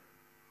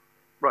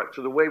 right,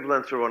 so the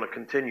wavelengths are on a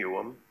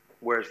continuum,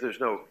 whereas there's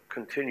no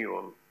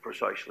continuum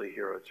precisely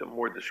here. It's a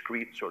more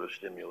discrete sort of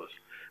stimulus.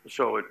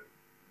 So it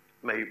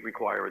may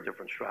require a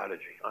different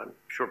strategy. I'm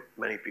sure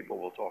many people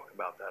will talk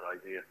about that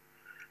idea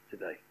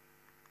today.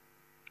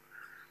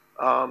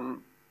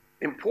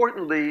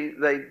 Importantly,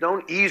 they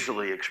don't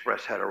easily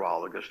express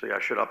heterologously.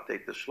 I should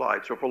update this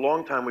slide. So for a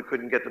long time, we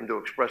couldn't get them to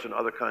express in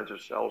other kinds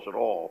of cells at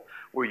all,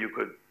 where you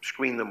could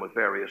screen them with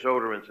various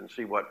odorants and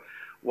see what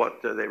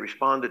they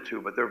responded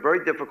to. But they're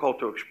very difficult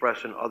to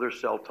express in other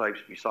cell types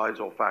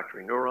besides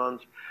olfactory neurons.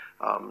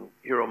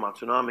 Hiro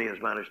Matsunami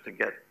has managed to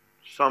get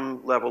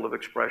some level of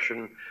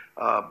expression,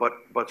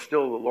 but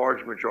still the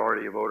large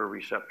majority of odor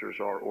receptors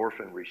are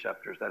orphan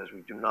receptors. That is,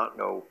 we do not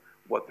know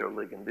what their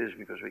ligand is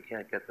because we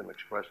can't get them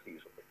expressed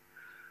easily.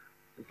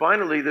 And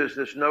finally, there's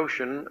this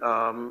notion,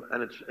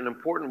 and it's an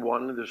important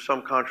one, there's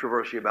some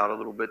controversy about it a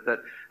little bit,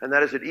 and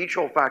that is that each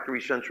olfactory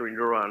sensory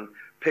neuron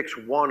picks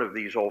one of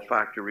these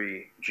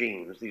olfactory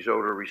genes, these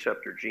odor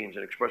receptor genes,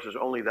 and expresses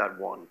only that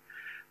one.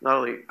 Not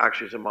only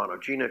actually is it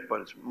monogenic, but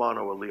it's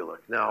monoallelic.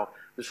 Now,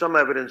 there's some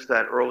evidence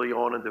that early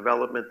on in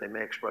development they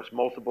may express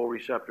multiple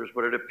receptors,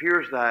 but it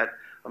appears that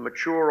a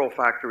mature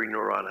olfactory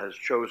neuron has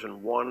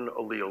chosen one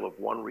allele of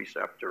one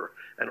receptor,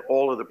 and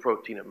all of the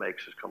protein it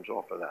makes comes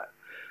off of that.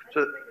 I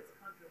So, don't think it's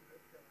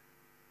controversial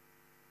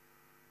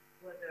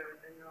whether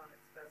a neuron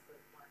expresses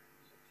one in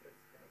mature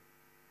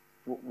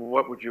state.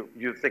 what would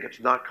you think it's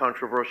not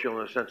controversial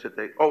in the sense that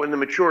in the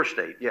mature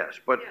state, yes,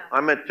 but Yeah.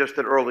 I meant just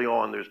that early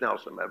on there's now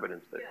some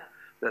evidence that Yeah.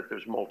 that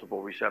there's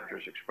multiple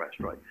receptors expressed,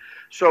 right?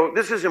 So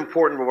this is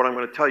important for what I'm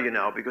going to tell you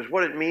now, because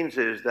what it means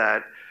is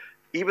that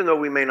even though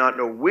we may not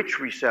know which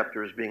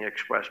receptor is being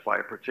expressed by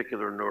a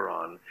particular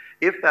neuron,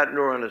 if that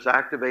neuron is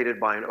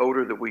activated by an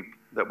odor that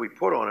we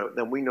put on it,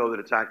 then we know that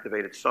it's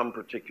activated some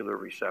particular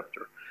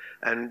receptor.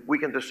 And we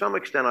can, to some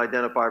extent,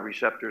 identify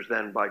receptors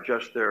then by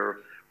just their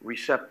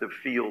receptive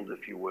field,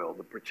 if you will,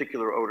 the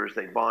particular odors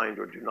they bind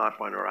or do not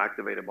bind, or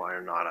activated by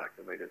or not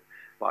activated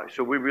by.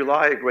 So we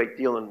rely a great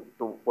deal in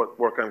what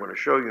work I'm going to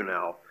show you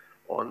now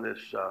on this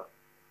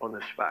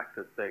fact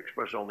that they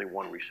express only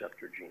one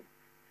receptor gene.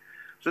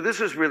 So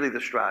this is really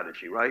the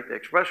strategy, right? They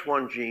express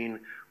one gene.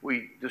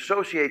 We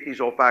dissociate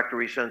these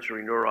olfactory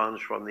sensory neurons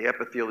from the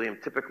epithelium,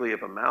 typically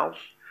of a mouse.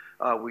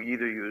 We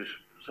either use,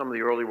 some of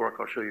the early work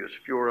I'll show you is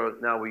Fura.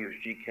 Now we use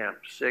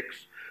GCAMP6,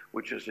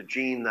 which is a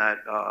gene that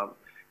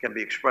can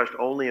be expressed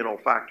only in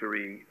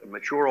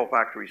mature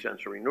olfactory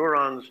sensory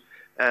neurons,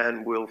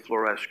 and will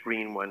fluoresce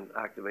green when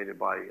activated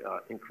by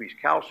increased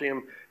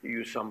calcium. You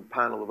use some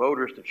panel of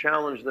odors to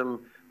challenge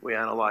them. We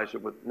analyze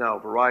it with now a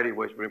variety of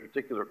ways, but in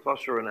particular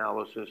cluster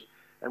analysis.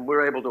 And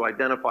we're able to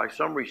identify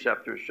some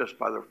receptors just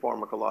by their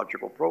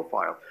pharmacological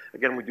profile.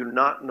 Again, we do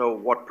not know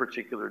what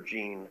particular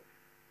gene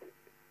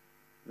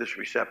this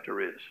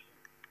receptor is.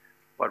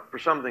 But for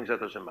some things, that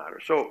doesn't matter.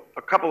 So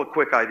a couple of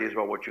quick ideas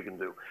about what you can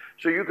do.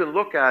 So you can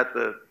look at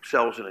the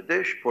cells in a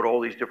dish, put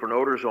all these different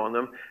odors on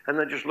them, and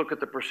then just look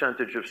at the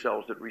percentage of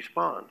cells that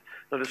respond.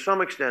 Now, to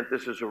some extent,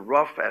 this is a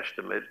rough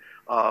estimate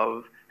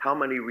of how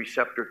many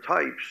receptor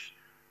types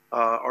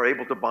are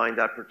able to bind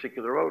that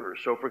particular odor.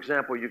 So, for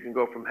example, you can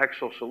go from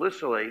hexyl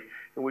salicylate,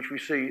 in which we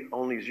see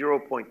only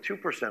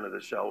 0.2% of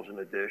the cells in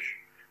a dish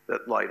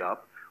that light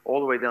up, all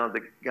the way down to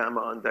gamma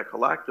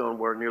undecolactone,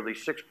 where nearly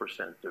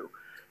 6% do.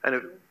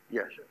 And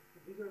yes.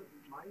 These are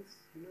mice,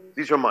 humans?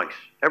 These are mice.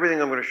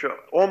 Everything I'm going to show,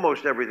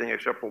 almost everything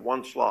except for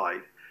one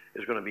slide,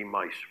 is going to be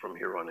mice from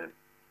here on in.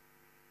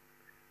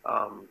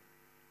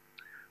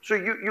 So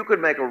you could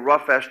make a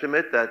rough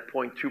estimate that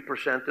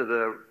 0.2% of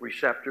the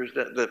receptors,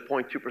 that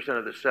 0.2%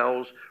 of the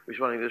cells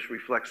responding to this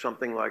reflects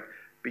something like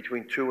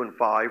between 2 and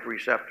 5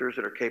 receptors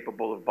that are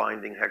capable of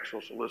binding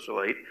hexyl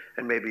salicylate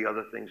and maybe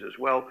other things as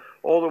well,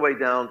 all the way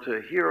down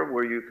to here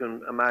where you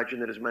can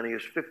imagine that as many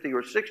as 50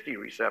 or 60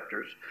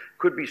 receptors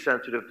could be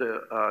sensitive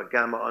to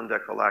gamma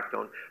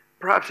undecalactone,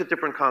 perhaps at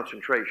different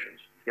concentrations.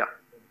 Yeah.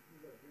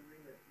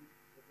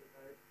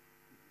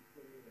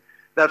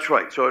 That's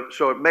right. So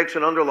it makes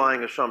an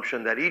underlying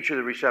assumption that each of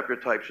the receptor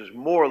types is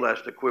more or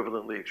less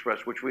equivalently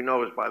expressed, which we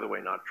know is, by the way,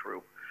 not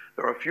true.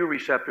 There are a few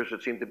receptors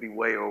that seem to be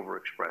way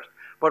overexpressed.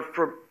 But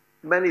for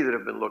many that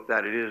have been looked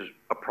at, it is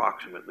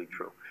approximately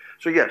true.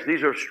 So yes,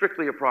 these are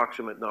strictly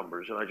approximate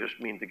numbers, and I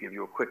just mean to give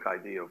you a quick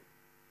idea of,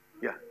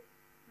 yeah.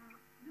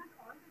 Not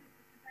all the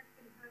receptor types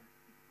will have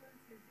equal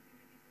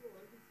sensitivity to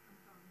all these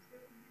compounds.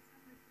 There will be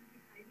some which will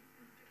be highly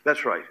sensitive.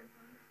 That's right.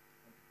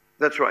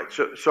 That's right.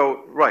 So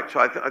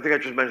I think I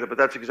just mentioned that, but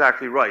that's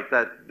exactly right.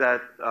 That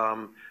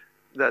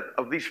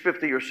of these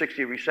 50 or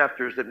 60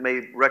 receptors that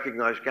may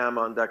recognize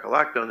gamma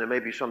undecalactone, there may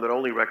be some that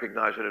only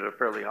recognize it at a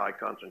fairly high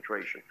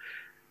concentration.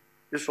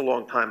 This is a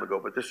long time ago,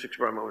 but this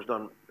experiment was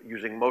done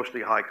using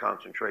mostly high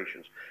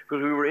concentrations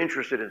because we were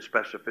interested in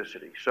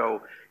specificity.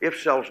 So if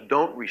cells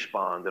don't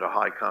respond at a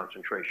high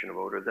concentration of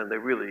odor, then they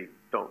really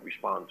don't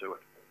respond to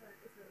it.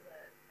 This is a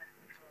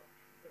technical,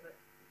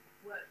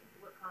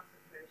 what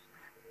concentration?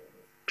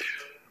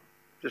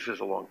 This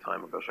is a long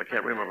time ago, so I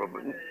can't remember.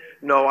 But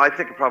no, I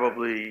think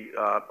probably,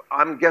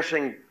 I'm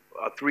guessing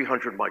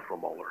 300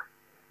 micromolar.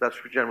 That's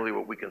generally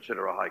what we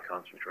consider a high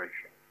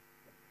concentration.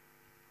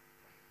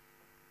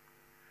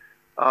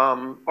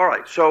 All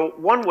right, so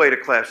one way to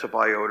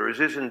classify odors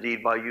is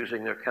indeed by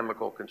using their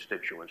chemical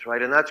constituents,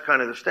 right? And that's kind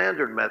of the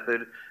standard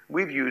method.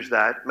 We've used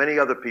that. Many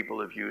other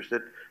people have used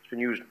it. It's been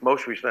used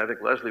most recently. I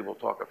think Leslie will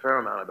talk a fair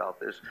amount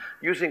about this,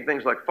 using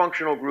things like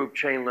functional group,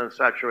 chain length,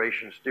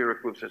 saturation,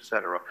 steric groups, et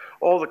cetera.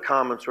 All the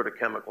common sort of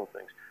chemical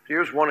things. So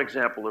here's one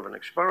example of an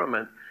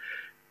experiment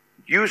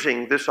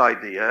using this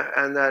idea,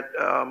 and that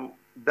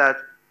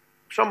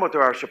somewhat to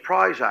our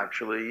surprise,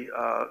 actually,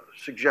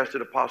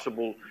 suggested a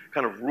possible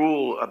kind of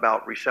rule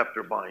about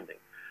receptor binding.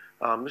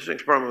 This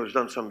experiment was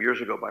done some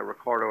years ago by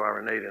Ricardo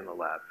Araneda in the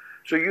lab.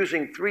 So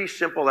using 3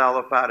 simple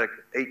aliphatic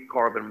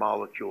 8-carbon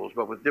molecules,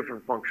 but with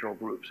different functional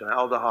groups, an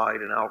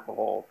aldehyde, an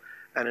alcohol,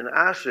 and an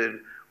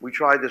acid, we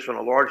tried this on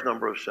a large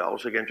number of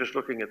cells. Again, just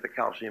looking at the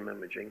calcium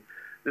imaging.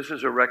 This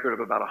is a record of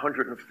about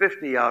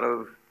 150 out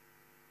of,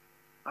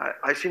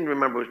 I seem to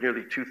remember it was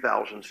nearly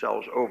 2,000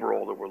 cells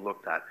overall that were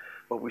looked at.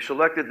 But we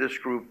selected this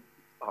group.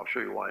 I'll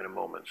show you why in a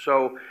moment.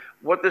 So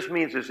what this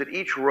means is that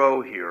each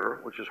row here,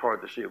 which is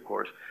hard to see, of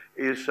course,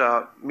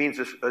 means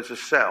as a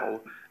cell,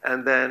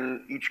 and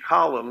then each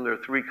column, there are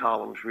 3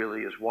 columns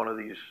really, is one of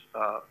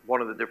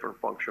the different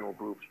functional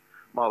groups,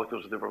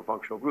 molecules of different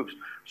functional groups.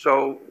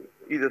 So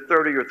either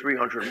 30 or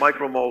 300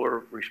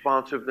 micromolar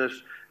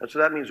responsiveness, and so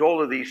that means all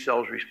of these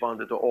cells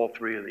responded to all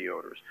 3 of the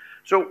odors.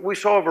 So we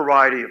saw a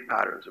variety of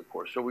patterns, of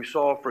course. So we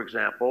saw, for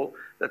example,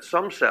 that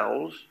some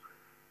cells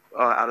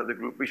out of the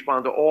group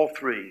respond to all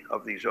 3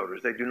 of these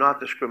odors. They do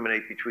not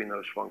discriminate between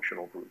those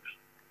functional groups.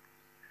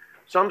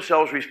 Some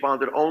cells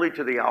responded only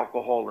to the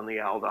alcohol and the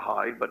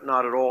aldehyde, but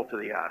not at all to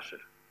the acid.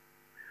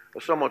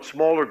 A somewhat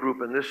smaller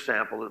group in this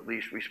sample, at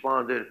least,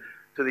 responded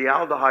to the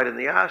aldehyde and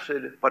the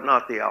acid, but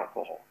not the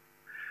alcohol.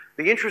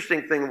 The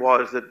interesting thing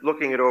was that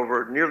looking at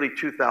over nearly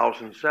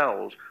 2,000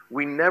 cells,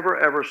 we never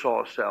ever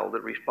saw a cell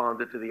that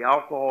responded to the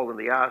alcohol and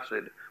the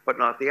acid, but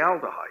not the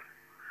aldehyde.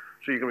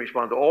 So you can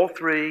respond to all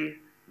 3,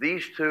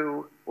 these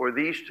 2, or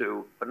these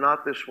 2, but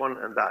not this one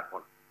and that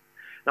one.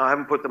 Now, I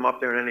haven't put them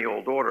up there in any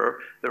old order.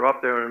 They're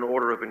up there in an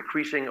order of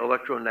increasing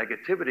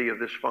electronegativity of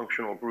this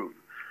functional group.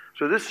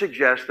 So this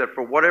suggests that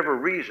for whatever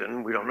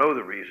reason, we don't know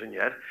the reason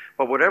yet,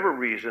 but whatever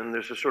reason,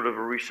 there's a sort of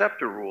a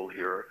receptor rule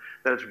here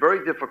that it's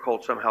very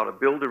difficult somehow to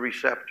build a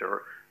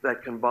receptor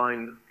that can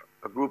bind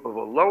a group of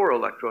a lower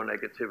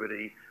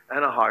electronegativity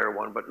and a higher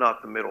one, but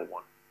not the middle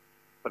one,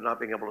 but not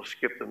being able to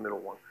skip the middle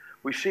one.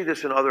 We see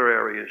this in other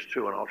areas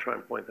too, and I'll try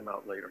and point them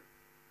out later.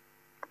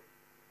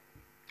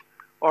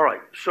 All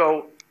right,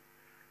 so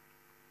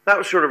that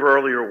was sort of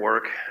earlier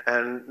work,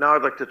 and now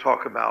I'd like to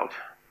talk about,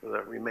 for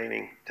the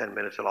remaining 10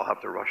 minutes that I'll have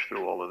to rush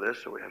through all of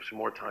this, so we have some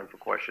more time for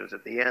questions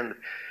at the end,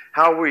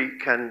 how we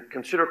can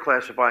consider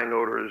classifying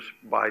odors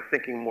by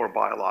thinking more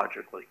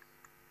biologically,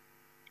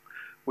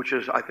 which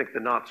is, I think, the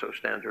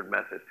not-so-standard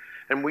method.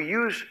 And we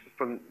use,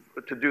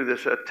 to do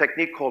this, a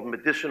technique called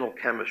medicinal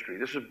chemistry.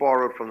 This is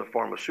borrowed from the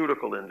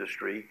pharmaceutical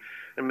industry.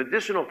 And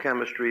medicinal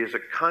chemistry is a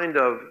kind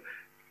of,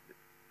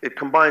 it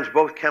combines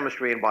both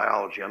chemistry and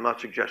biology. I'm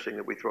not suggesting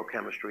that we throw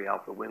chemistry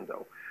out the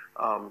window,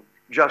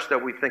 just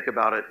that we think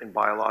about it in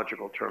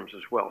biological terms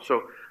as well.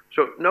 So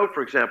note,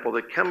 for example,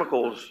 that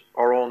chemicals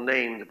are all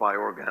named by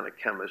organic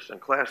chemists and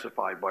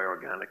classified by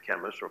organic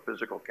chemists or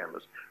physical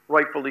chemists,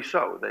 rightfully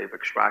so. They've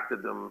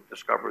extracted them,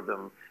 discovered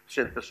them,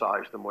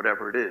 synthesized them,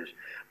 whatever it is.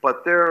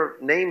 But their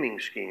naming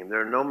scheme,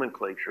 their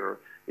nomenclature,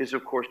 is,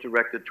 of course,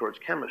 directed towards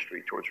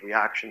chemistry, towards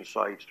reaction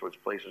sites, towards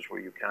places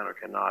where you can or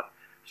cannot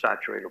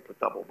saturate or put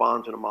double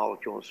bonds in a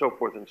molecule, and so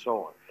forth and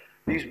so on.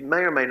 These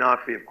may or may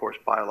not be, of course,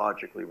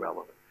 biologically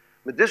relevant.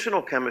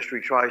 Medicinal chemistry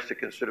tries to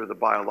consider the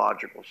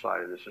biological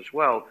side of this as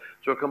well,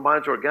 so it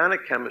combines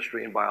organic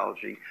chemistry and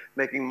biology,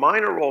 making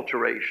minor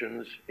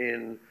alterations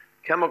in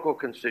chemical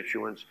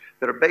constituents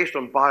that are based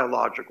on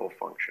biological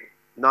function,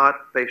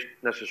 not based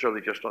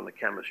necessarily just on the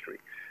chemistry.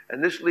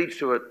 And this leads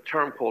to a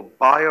term called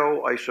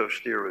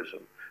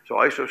bioisosterism. So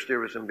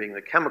isosterism being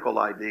the chemical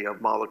idea of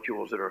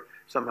molecules that are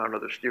somehow or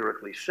another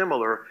sterically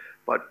similar,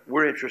 but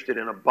we're interested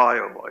in a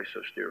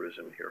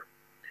bioisosterism here.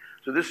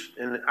 So this,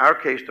 in our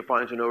case,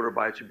 defines an odor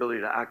by its ability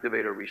to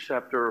activate a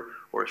receptor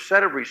or a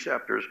set of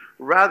receptors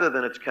rather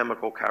than its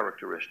chemical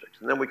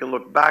characteristics. And then we can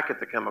look back at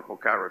the chemical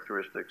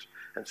characteristics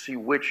and see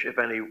which, if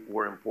any,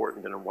 were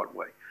important and in what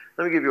way.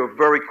 Let me give you a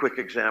very quick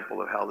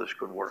example of how this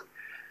could work.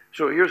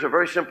 So here's a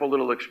very simple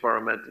little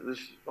experiment. This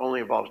only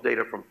involves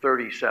data from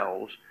 30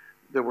 cells.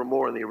 There were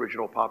more in the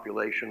original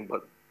population,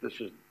 but this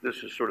is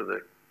sort of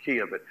the key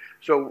of it.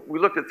 So we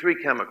looked at three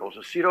chemicals: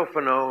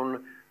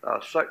 acetophenone,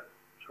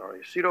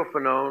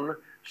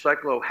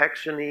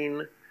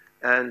 cyclohexanine,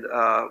 and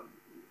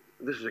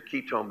this is a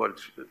ketone, but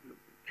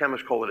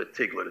chemists call it a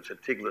tiglet. It's a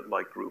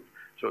tiglet-like group,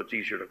 so it's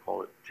easier to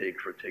call it TIG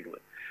for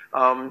tiglet.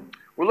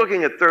 We're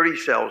looking at 30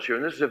 cells here,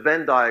 and this is a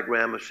Venn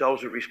diagram of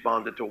cells that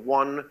responded to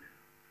one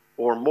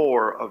or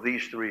more of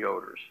these three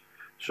odors.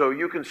 So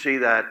you can see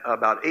that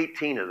about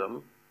 18 of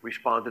them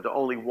responded to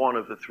only one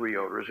of the three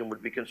odors and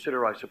would be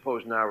considered, I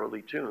suppose,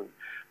 narrowly tuned.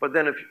 But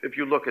then if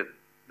you look at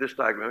this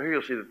diagram here,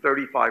 you'll see that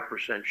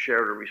 35%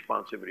 shared a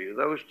responsivity to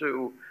those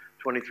two,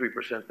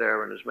 23%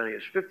 there, and as many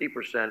as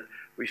 50%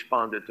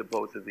 responded to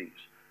both of these.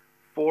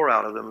 4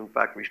 out of them, in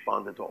fact,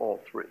 responded to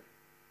all three.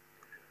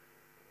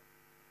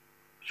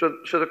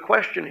 So the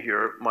question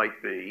here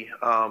might be,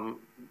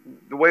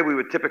 the way we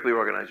would typically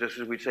organize this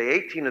is we'd say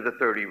 18 of the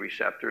 30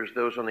 receptors,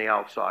 those on the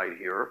outside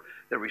here,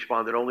 that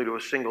responded only to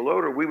a single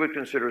odor, we would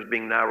consider as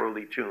being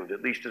narrowly tuned,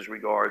 at least as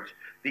regards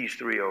these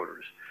three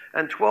odors.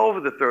 And 12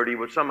 of the 30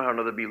 would somehow or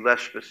another be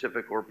less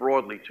specific or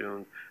broadly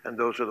tuned, and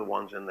those are the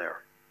ones in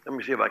there. Let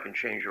me see if I can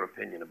change your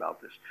opinion about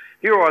this.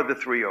 Here are the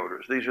three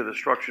odors. These are the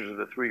structures of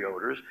the three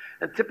odors.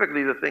 And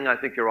typically the thing I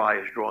think your eye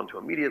is drawn to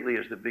immediately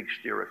is the big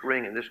steric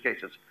ring. In this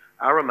case, it's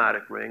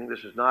aromatic ring.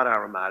 This is not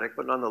aromatic,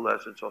 but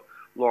nonetheless, it's a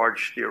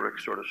large steric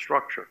sort of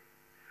structure.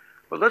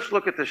 But let's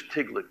look at this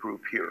tiglet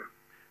group here.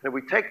 And if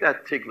we take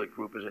that tiglet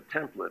group as a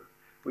template,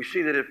 we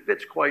see that it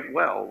fits quite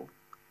well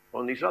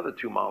on these other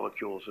two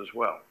molecules as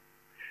well.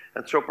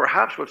 And so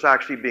perhaps what's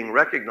actually being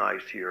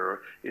recognized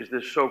here is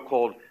this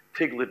so-called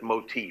tiglet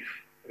motif,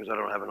 because I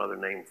don't have another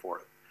name for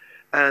it.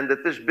 And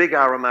that this big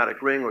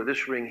aromatic ring or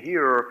this ring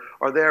here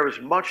are there as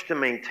much to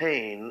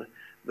maintain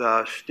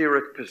the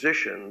steric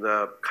position,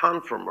 the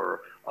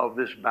conformer of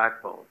this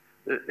backbone.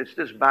 It's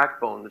this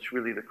backbone that's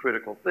really the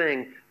critical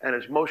thing and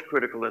is most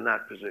critical in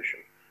that position.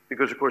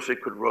 Because, of course,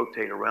 it could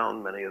rotate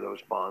around many of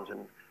those bonds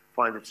and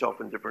find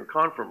itself in different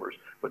conformers.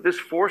 But this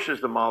forces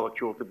the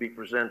molecule to be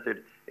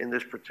presented in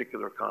this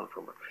particular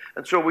conformer.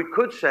 And so we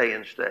could say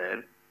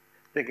instead,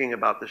 thinking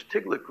about this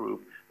tiglet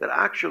group, that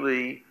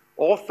actually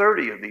all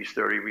 30 of these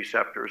 30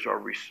 receptors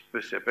are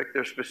specific.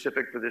 They're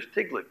specific for this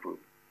tiglet group.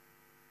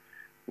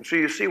 And so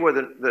you see where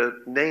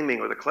the naming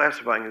or the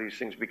classifying of these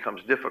things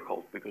becomes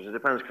difficult, because it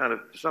depends kind of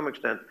to some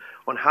extent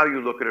on how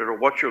you look at it or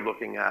what you're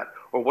looking at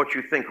or what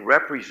you think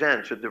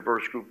represents a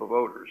diverse group of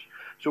odors.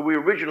 So we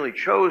originally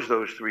chose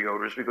those three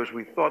odors because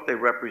we thought they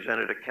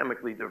represented a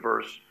chemically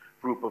diverse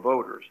group of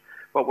odors.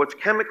 But what's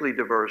chemically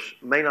diverse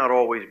may not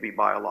always be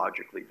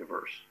biologically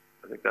diverse.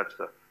 I think that's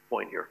the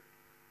point here.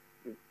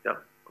 Yeah,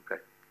 okay.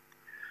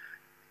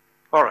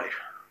 All right,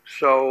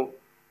 so,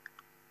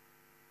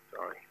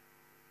 sorry,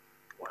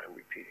 why I'm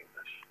repeating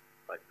this,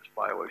 like this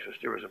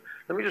bioisosterism.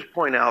 Let me just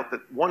point out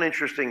that one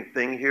interesting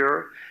thing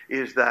here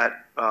is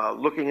that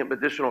looking at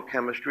medicinal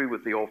chemistry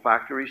with the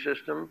olfactory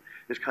system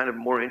is kind of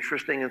more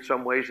interesting in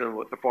some ways than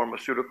what the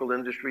pharmaceutical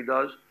industry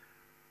does.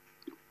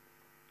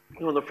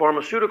 You know, in the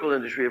pharmaceutical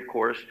industry, of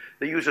course,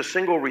 they use a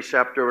single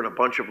receptor and a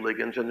bunch of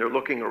ligands, and they're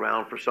looking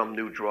around for some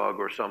new drug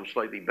or some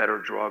slightly better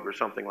drug or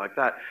something like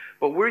that.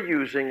 But we're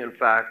using, in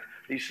fact,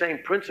 these same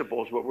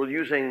principles, but we're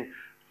using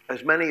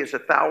as many as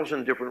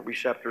 1,000 different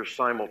receptors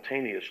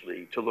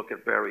simultaneously to look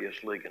at various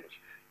ligands.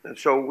 And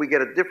so we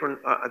get a different,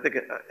 I think,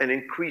 an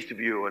increased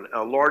view and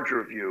a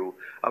larger view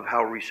of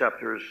how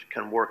receptors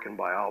can work in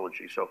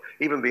biology, so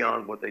even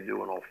beyond what they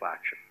do in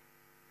olfaction.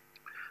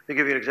 Let me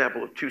give you an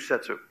example of two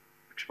sets of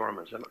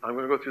experiments. I'm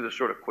going to go through this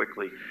sort of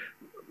quickly.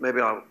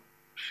 Maybe I'll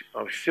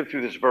sift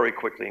through this very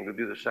quickly and go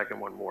do the second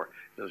one more.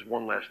 There's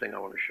one last thing I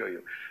want to show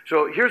you.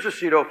 So here's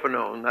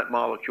acetophenone, that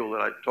molecule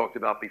that I talked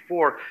about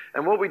before.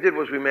 And what we did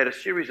was we made a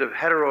series of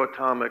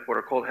heteroatomic, what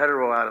are called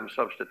heteroatom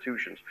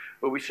substitutions,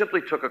 where we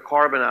simply took a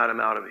carbon atom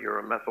out of here,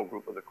 a methyl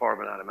group of the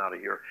carbon atom out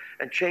of here,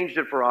 and changed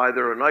it for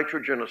either a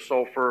nitrogen, a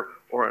sulfur,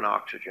 or an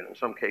oxygen, in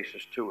some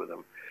cases 2 of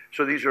them.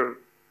 So these are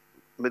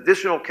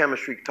medicinal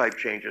chemistry type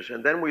changes,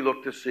 and then we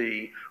look to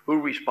see who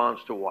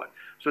responds to what.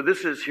 So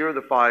here are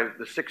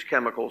the 6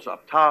 chemicals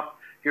up top.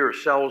 Here are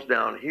cells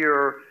down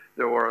here.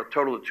 There were a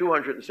total of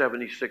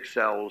 276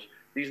 cells.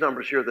 These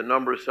numbers here are the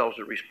number of cells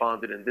that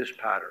responded in this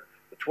pattern.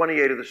 The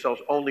 28 of the cells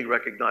only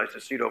recognized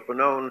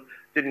acetophenone,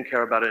 didn't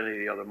care about any of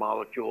the other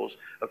molecules.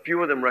 A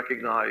few of them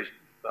recognized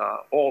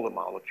all the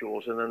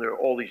molecules, and then there are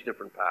all these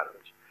different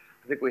patterns.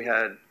 I think we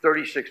had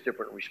 36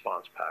 different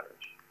response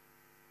patterns.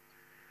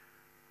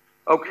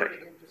 Okay.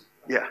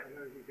 Yeah. I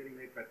know you're getting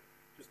late, but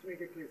just to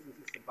make it clear, since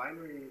it's a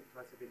binary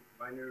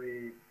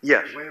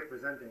Yes. way of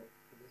presenting,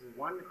 this is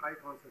one high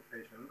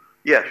concentration.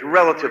 Yes,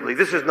 relatively.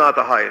 This is not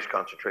the highest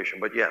concentration,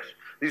 but yes.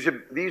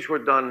 These were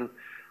done,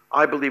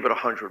 I believe, at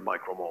 100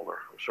 micromolar.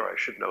 I'm sorry, I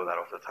should know that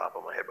off the top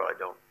of my head, but I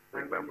don't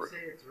remember. When you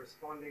say it's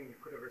responding, you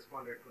could have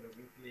responded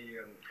weekly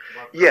and...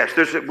 Yes,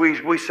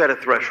 we set a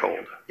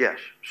threshold, yes.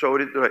 So,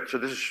 right, so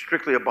this is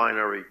strictly a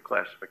binary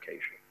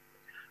classification.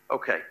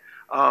 Okay.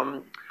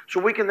 So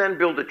we can then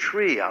build a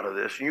tree out of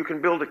this, and you can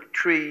build a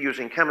tree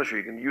using chemistry.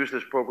 You can use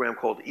this program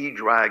called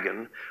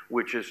eDragon,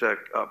 which is a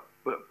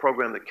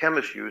program that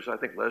chemists use. I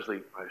think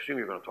Leslie, I assume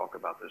you're going to talk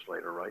about this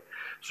later, right?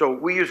 So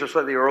we use a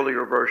slightly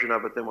earlier version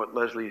of it than what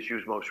Leslie has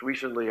used most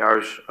recently.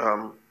 Ours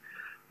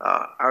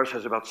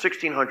has about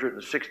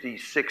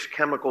 1,666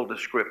 chemical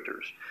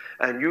descriptors.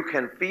 And you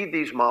can feed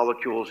these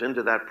molecules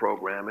into that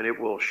program, and it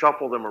will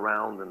shuffle them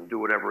around and do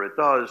whatever it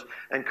does,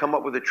 and come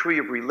up with a tree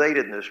of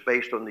relatedness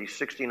based on these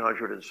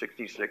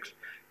 1,666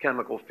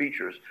 chemical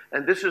features.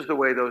 And this is the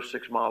way those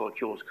 6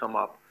 molecules come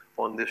up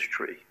on this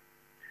tree.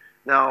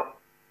 Now,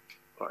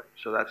 all right,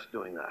 so that's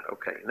doing that.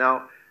 Okay,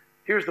 now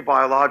here's the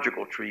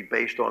biological tree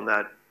based on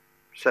that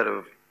set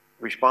of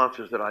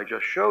responses that I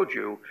just showed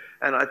you,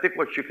 and I think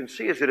what you can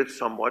see is that it's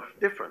somewhat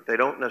different. They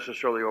don't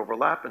necessarily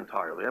overlap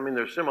entirely. I mean,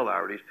 there's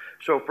similarities.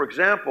 So, for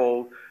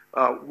example,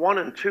 1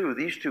 and 2,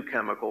 these 2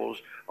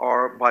 chemicals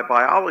are, by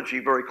biology,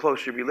 very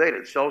closely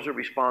related. Cells that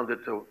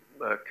responded to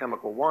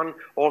chemical 1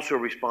 also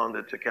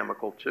responded to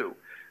chemical 2.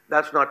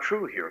 That's not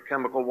true here.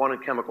 Chemical 1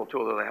 and chemical 2,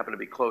 although they happen to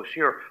be close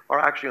here, are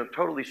actually on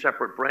totally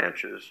separate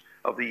branches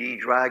of the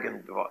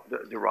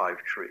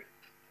eDragon-derived tree.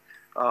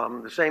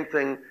 The same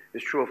thing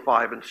is true of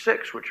 5 and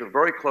 6, which are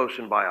very close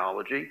in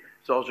biology.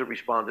 Cells that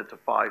responded to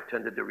 5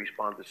 tended to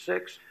respond to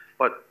 6,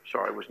 but,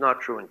 sorry, it was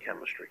not true in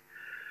chemistry.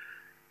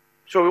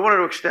 So we wanted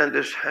to extend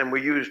this, and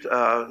we used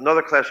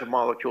another class of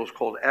molecules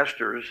called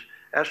esters.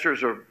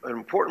 Esters are an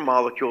important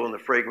molecule in the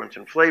fragrance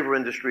and flavor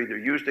industry. They're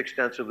used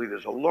extensively.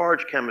 There's a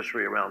large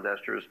chemistry around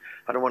esters.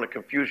 I don't want to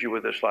confuse you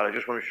with this slide. I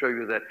just want to show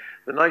you that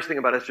the nice thing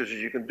about esters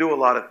is you can do a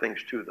lot of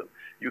things to them.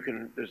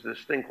 There's this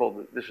thing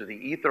called, this is the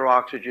ether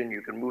oxygen.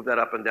 You can move that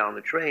up and down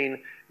the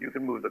train. You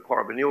can move the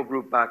carbonyl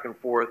group back and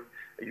forth.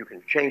 You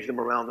can change them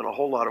around in a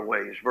whole lot of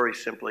ways, very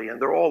simply, and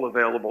they're all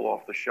available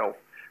off the shelf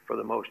for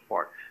the most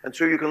part. And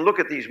so you can look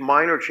at these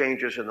minor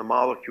changes in the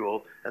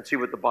molecule and see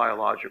what the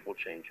biological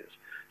change is.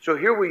 So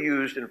here we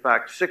used, in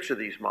fact, 6 of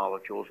these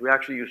molecules. We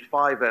actually used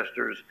 5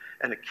 esters,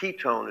 and a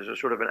ketone is a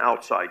sort of an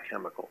outside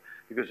chemical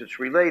because it's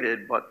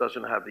related but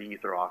doesn't have the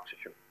ether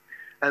oxygen.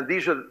 And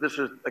this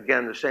is,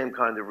 again, the same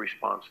kind of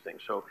response thing.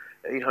 So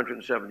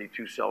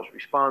 872 cells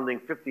responding,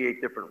 58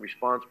 different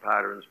response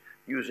patterns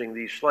using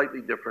these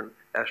slightly different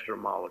ester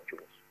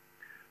molecules.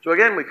 So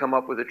again, we come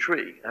up with a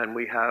tree, and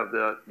we have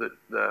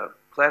the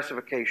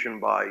classification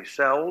by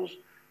cells,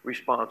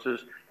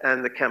 responses,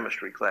 and the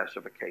chemistry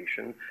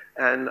classification.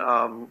 And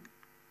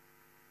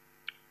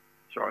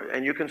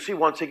and you can see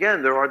once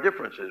again there are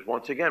differences.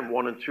 Once again,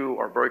 1 and 2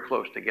 are very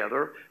close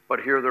together,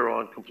 but here they're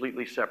on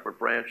completely separate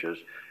branches.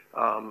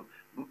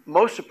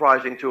 Most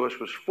surprising to us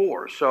was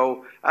 4.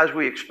 So as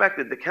we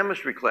expected, the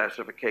chemistry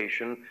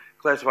classification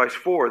classifies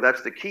 4.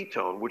 That's the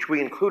ketone, which we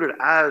included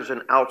as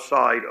an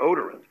outside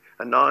odorant,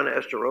 a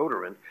non-ester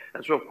odorant.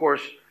 And so, of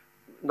course,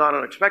 not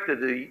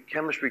unexpected, the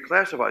chemistry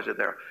classifies it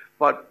there.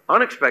 But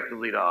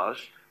unexpectedly to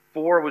us,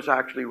 4 was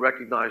actually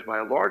recognized by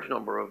a large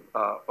number of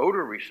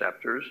odor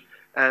receptors,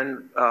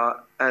 and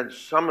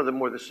some of them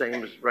were the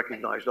same as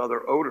recognized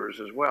other odors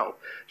as well.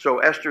 So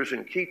esters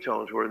and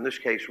ketones were, in this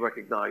case,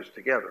 recognized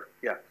together.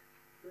 Yeah.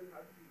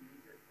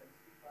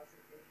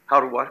 How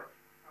do what?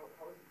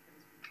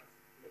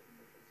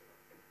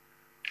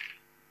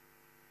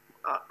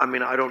 I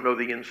mean, I don't know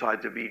the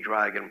insides of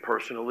eDragon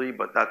personally,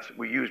 but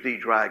we used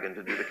eDragon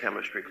to do the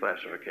chemistry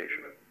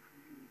classification.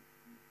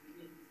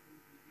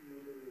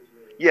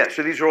 Yeah,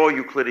 so these are all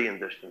Euclidean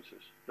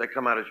distances. They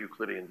come out as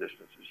Euclidean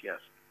distances, yes.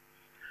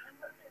 And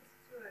what is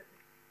Stuart?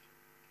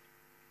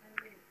 I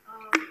mean,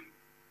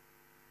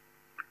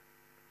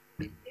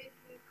 if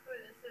you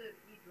could, instead of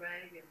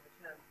eDragon, which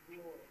has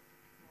rules and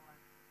so on,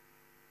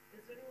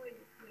 is there any way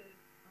you could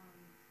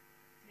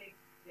take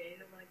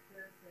data like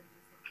this and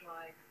just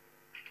apply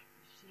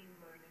machine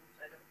learning, which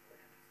I don't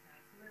really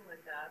understand, something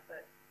like that,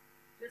 but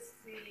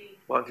just see...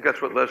 Well, I think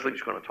that's what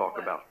Leslie's going to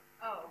talk about.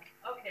 Oh,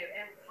 okay,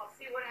 and I'll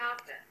see what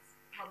happens.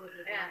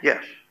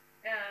 Yes.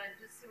 And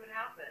just see what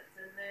happens,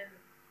 and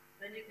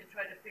then you can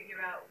try to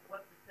figure out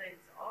what the things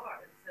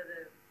are instead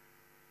of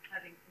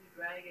having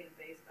eDragon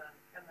based on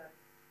chemist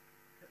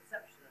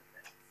conception.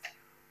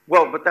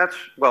 Well, but that's,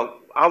 well,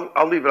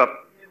 I'll leave it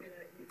up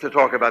to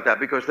talk about that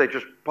because they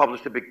just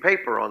published a big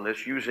paper on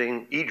this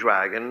using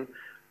eDragon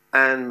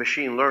and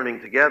machine learning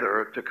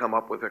together to come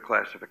up with a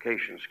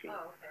classification scheme.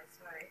 Oh, okay,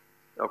 sorry.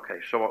 Okay,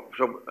 so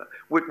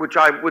which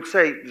I would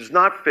say does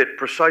not fit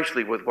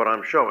precisely with what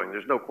I'm showing.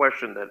 There's no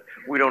question that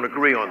we don't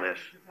agree on this.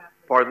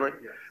 Pardon me?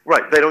 Yes.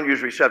 Right, they don't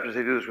use receptors,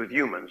 they do this with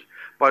humans.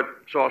 But,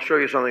 so I'll show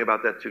you something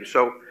about that too.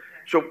 So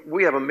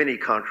we have a mini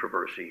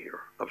controversy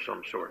here of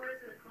some sort. Where is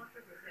the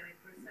controversy? I mean,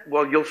 perception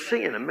Well, you'll is see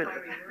like in a minute.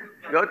 sorry,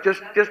 No,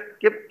 just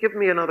give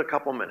me another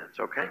couple minutes,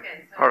 okay?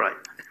 Okay, All right.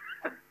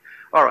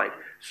 All right,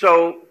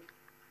 so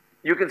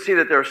you can see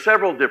that there are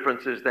several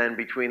differences then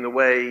between the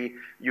way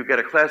you get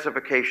a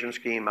classification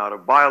scheme out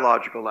of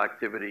biological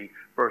activity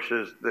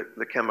versus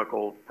the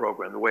chemical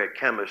program, the way a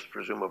chemist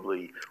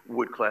presumably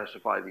would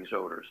classify these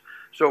odors.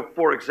 So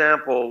for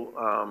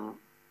example,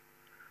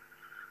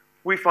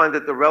 we find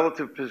that the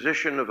relative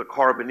position of the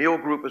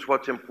carbonyl group is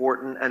what's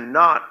important and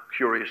not,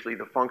 curiously,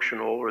 the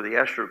functional or the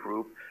ester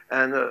group,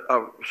 and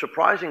a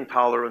surprising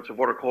tolerance of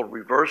what are called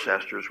reverse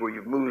esters, where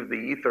you've moved the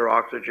ether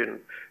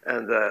oxygen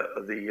and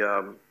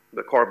the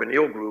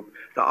carbonyl group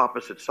to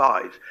opposite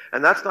sides.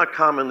 And that's not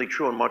commonly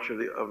true in much of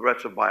the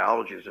rest of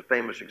biology. There's a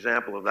famous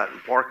example of that in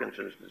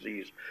Parkinson's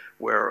disease,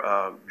 where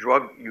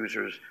drug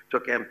users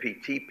took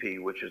MPTP,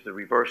 which is the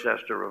reverse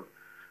ester of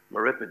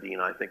meripidine,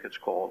 I think it's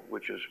called,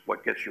 which is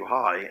what gets you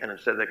high, and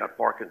instead they got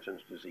Parkinson's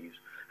disease.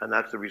 And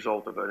that's the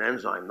result of an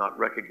enzyme not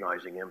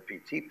recognizing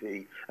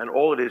MPTP, and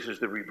all it is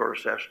the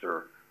reverse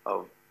ester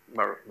of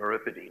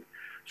meripidine.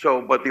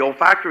 So, but the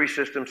olfactory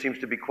system seems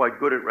to be quite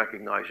good at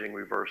recognizing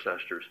reverse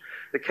esters.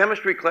 The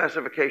chemistry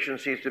classification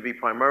seems to be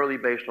primarily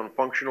based on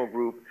functional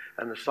group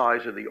and the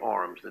size of the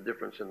arms, the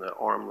difference in the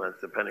arm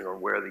length depending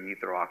on where the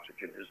ether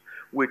oxygen is,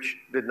 which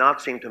did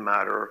not seem to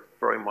matter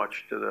very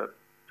much to the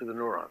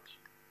neurons.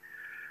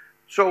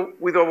 So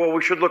we thought, well,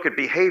 we should look at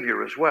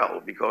behavior as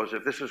well, because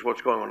if this is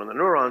what's going on in the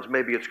neurons,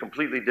 maybe it's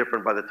completely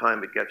different by the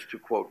time it gets to,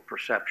 quote,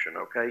 perception,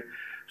 okay?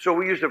 So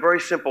we used a very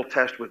simple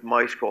test with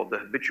mice called the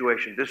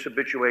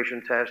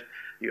habituation-dishabituation test.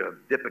 You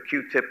dip a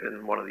Q-tip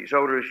in one of these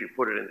odors, you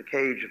put it in the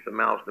cage. If the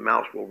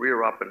mouse will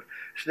rear up and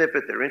sniff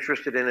it, they're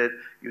interested in it.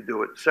 You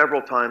do it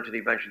several times, and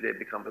eventually they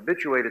become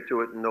habituated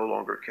to it and no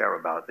longer care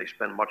about it. They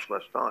spend much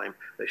less time.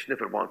 They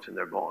sniff it once and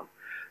they're gone.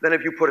 Then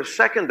if you put a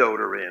second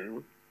odor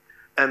in,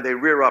 and they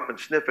rear up and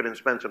sniff it and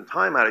spend some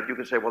time at it, you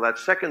can say, well, that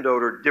second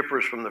odor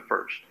differs from the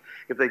first.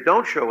 If they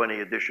don't show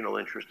any additional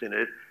interest in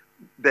it,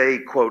 they,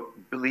 quote,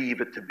 believe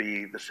it to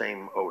be the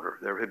same odor.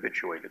 They're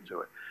habituated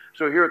to it.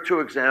 So here are two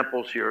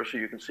examples here. So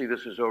you can see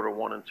this is odor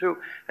 1 and 2.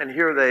 And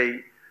here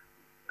they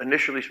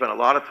initially spent a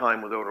lot of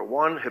time with odor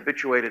 1,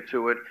 habituated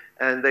to it,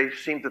 and they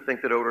seem to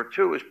think that odor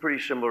 2 is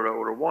pretty similar to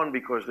odor 1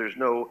 because there's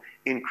no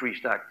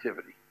increased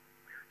activity.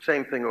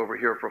 Same thing over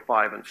here for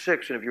 5 and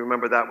 6, and if you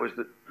remember, that was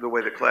the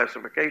way the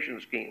classification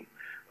scheme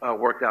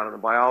worked out in the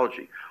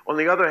biology. On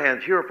the other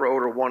hand, here for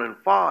odor 1 and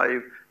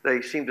 5,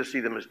 they seem to see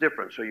them as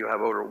different. So you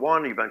have odor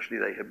 1, eventually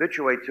they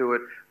habituate to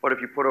it, but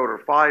if you put odor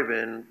 5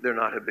 in, they're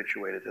not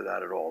habituated to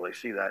that at all. They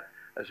see that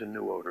as a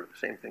new odor. The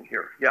same thing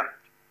here. Yeah?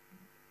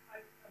 I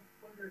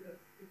wonder that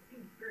it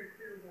seems very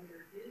clear when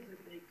there is a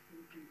big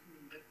increase in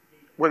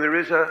investigation. When there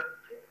is a...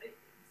 It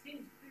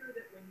seems clear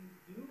that when you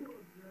do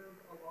observe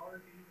a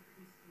large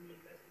increase in the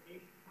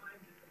investigation time,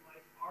 that the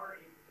mice are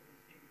able to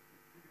distinguish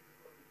the two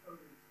different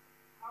odors.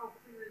 How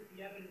clear is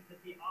the evidence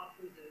that the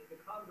opposite, the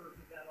converse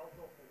of that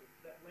also holds,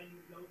 that when you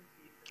don't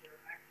see it, that there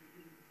actually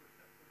isn't a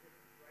perceptual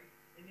difference, right?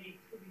 They may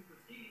still be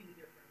perceiving the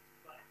difference,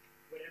 but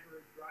whatever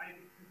is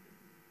driving, since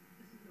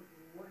this is a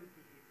rewarded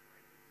behavior,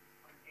 right? This is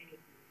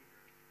spontaneous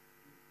behavior.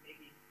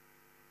 Maybe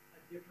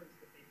a difference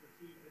that they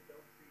perceive but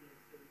don't treat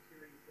as so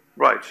serious enough.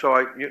 Right, so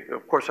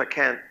of course I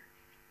can't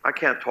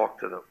talk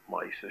to the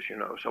mice, as you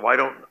know, so I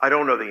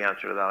don't know the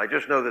answer to that. I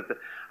just know that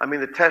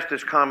the test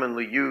is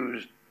commonly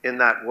used in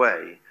that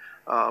way.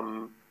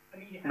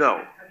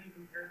 No. Have you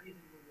compared these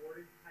in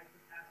rewarded type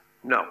of tests?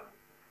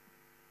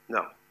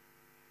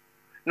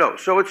 No.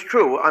 So it's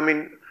true. I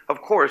mean,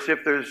 of course,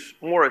 if there's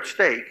more at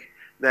stake,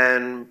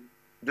 then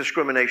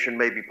discrimination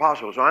may be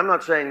possible. So I'm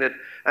not saying that,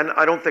 and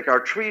I don't think our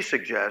tree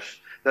suggests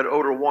that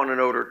odor 1 and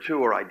odor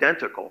 2 are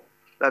identical.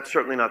 That's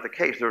certainly not the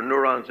case. There are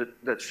neurons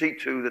that see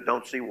 2 that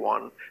don't see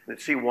 1,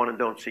 that see 1 and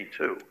don't see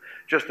 2.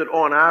 Just that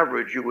on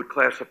average, you would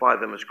classify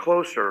them as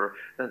closer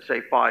than,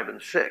 say, 5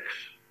 and 6.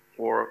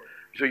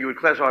 So you would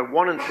classify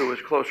 1 and 2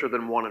 as closer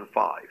than 1 and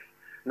 5.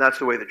 And that's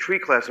the way the tree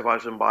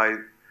classifies them, by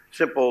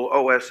simple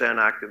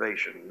OSN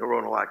activation,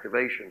 neuronal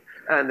activation,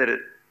 and that it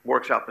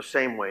works out the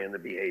same way in the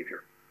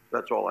behavior.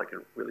 That's all I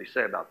can really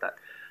say about that.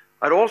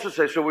 I'd also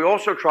say, so we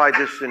also tried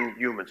this in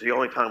humans, the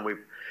only time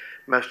we've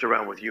messed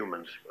around with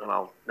humans, and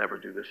I'll never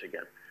do this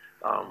again.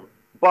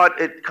 But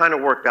it kind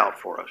of worked out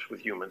for us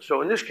with humans.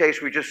 So in this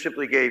case, we just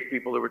simply gave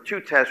people, there were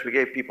 2 tests. We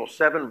gave people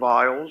 7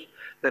 vials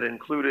that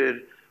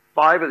included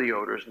 5 of the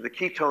odors. The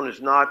ketone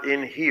is not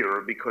in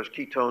here because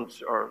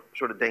ketones are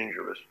sort of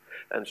dangerous,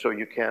 and so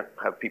you can't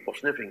have people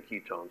sniffing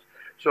ketones.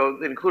 So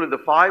it included the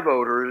 5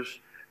 odors,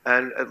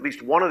 and at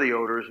least one of the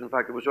odors, in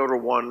fact, it was odor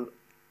 1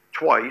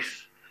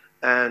 twice,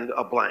 and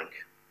a blank.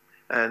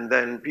 And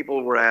then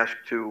people were asked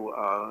to,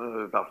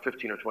 about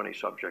 15 or 20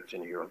 subjects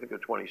in here, I think there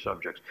are 20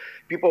 subjects.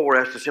 People were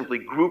asked to simply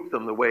group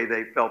them the way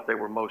they felt they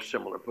were most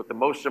similar, put the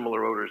most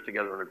similar odors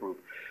together in a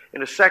group.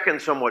 In a second,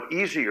 somewhat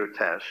easier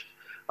test,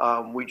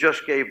 we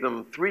just gave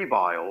them 3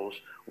 vials.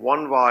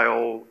 One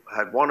vial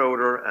had one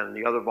odor, and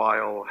the other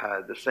vial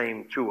had the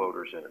same 2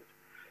 odors in it.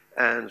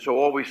 And so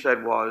all we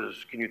said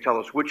was, can you tell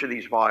us which of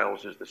these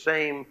vials is the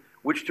same,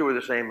 which 2 are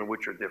the same, and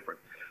which are different?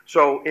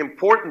 So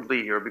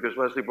importantly here, because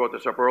Leslie brought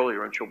this up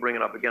earlier, and she'll bring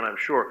it up again, I'm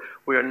sure,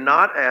 we are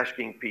not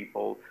asking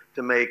people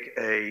to make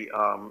a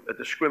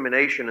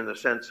discrimination in the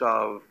sense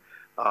of,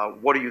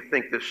 what do you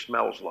think this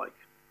smells like?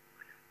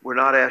 We're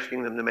not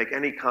asking them to make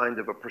any kind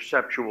of a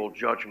perceptual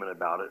judgment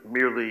about it.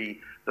 Merely,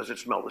 does it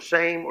smell the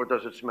same or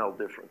does it smell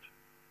different?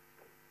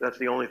 That's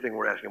the only thing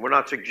we're asking. We're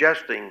not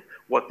suggesting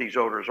what these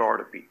odors are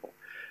to people.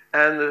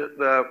 And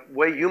the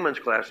way humans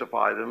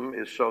classify them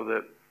is so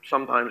that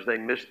sometimes they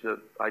miss the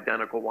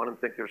identical one and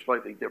think they're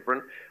slightly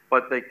different,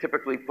 but they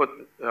typically put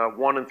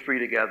 1 and 3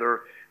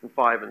 together and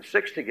 5 and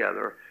 6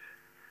 together.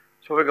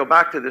 So if we go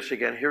back to this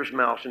again, here's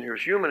mouse and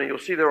here's human, and you'll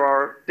see there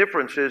are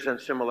differences and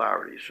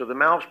similarities. So the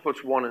mouse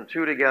puts 1 and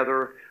 2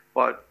 together,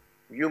 but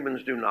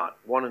humans do not.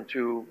 1 and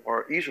 2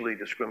 are easily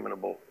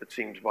discriminable, it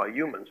seems, by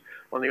humans.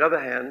 On the other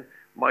hand,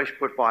 mice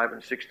put 5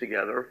 and 6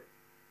 together,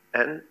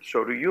 and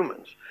so do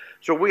humans.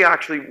 So we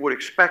actually would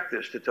expect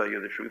this, to tell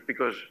you the truth,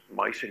 because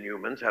mice and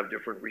humans have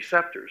different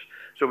receptors.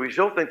 So we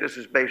still think this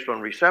is based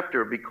on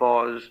receptor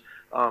because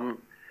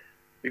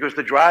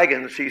the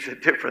dragon sees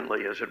it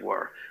differently, as it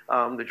were.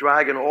 The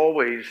dragon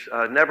always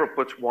never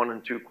puts 1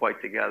 and 2 quite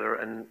together,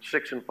 and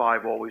 6 and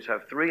 5 always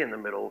have 3 in the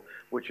middle,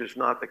 which is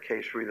not the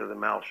case for either the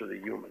mouse or the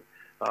human.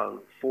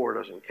 4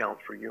 doesn't count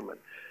for human.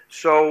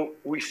 So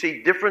we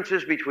see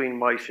differences between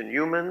mice and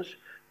humans,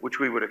 which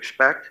we would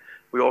expect.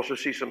 We also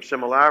see some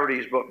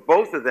similarities, but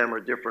both of them are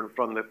different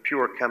from the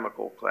pure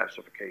chemical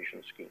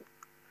classification scheme.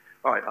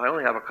 All right, I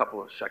only have a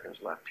couple of seconds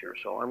left here,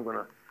 so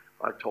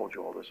I told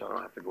you all this, I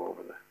don't have to go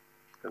over the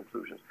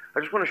conclusions.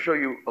 I just want to show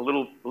you a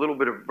little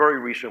bit of very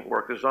recent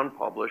work that's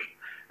unpublished,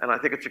 and I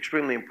think it's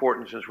extremely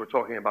important since we're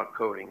talking about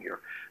coding here.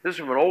 This is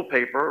from an old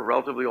paper, a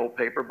relatively old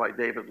paper by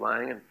David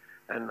Lang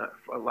and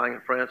Lang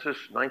and Francis,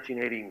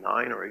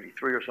 1989 or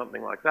 83 or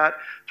something like that,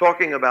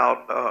 talking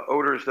about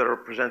odors that are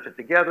presented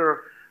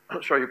together.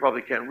 I'm sorry, you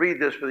probably can't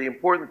read this, but the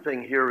important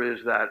thing here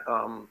is that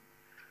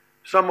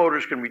some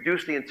odors can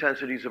reduce the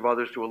intensities of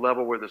others to a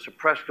level where the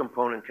suppressed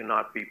component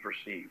cannot be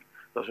perceived.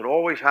 Doesn't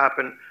always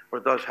happen, but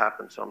it does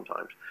happen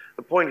sometimes.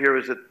 The point here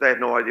is that they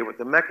had no idea what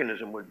the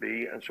mechanism would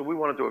be, and so we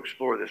wanted to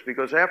explore this,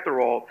 because after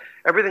all,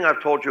 everything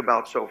I've told you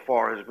about so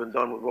far has been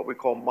done with what we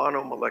call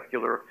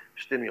monomolecular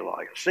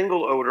stimuli. A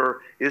single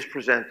odor is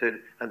presented,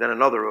 and then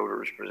another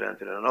odor is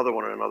presented, and another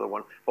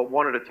one, but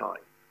one at a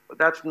time. But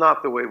that's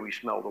not the way we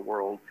smell the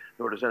world,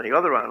 nor does any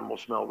other animal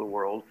smell the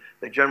world.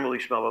 They generally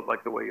smell it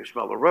like the way you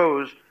smell a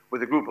rose,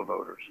 with a group of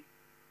odors.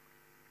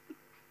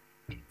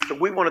 So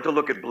we wanted to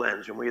look at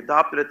blends, and we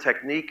adopted a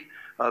technique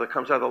that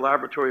comes out of the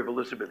laboratory of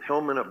Elizabeth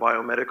Hillman, a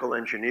biomedical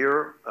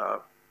engineer,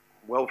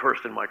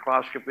 well-versed in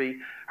microscopy.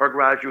 Her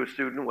graduate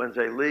student,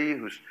 Wenze Li,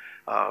 who's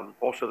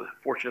also,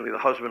 fortunately, the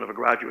husband of a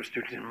graduate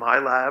student in my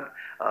lab,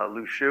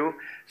 Lu Shu.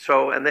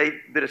 And they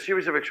did a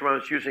series of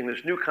experiments using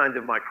this new kind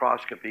of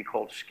microscopy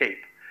called SCAPE.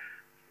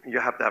 You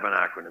have to have an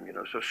acronym, you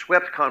know. So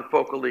swept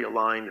confocally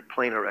aligned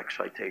planar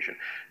excitation.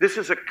 This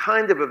is a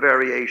kind of a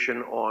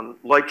variation on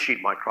light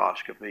sheet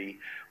microscopy,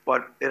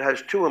 but it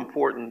has 2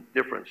 important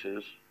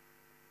differences,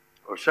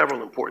 or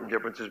several important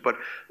differences. But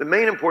the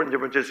main important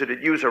difference is that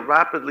it uses a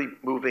rapidly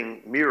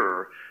moving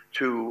mirror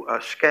to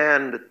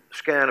scan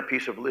a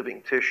piece of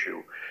living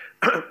tissue.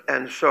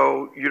 And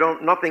so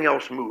nothing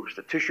else moves.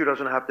 The tissue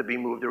doesn't have to be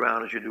moved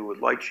around as you do with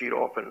light sheet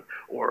often,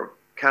 or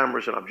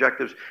cameras and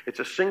objectives. It's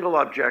a single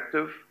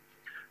objective.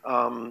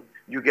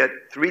 You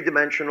get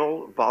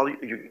 3-dimensional volume.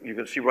 You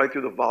can see right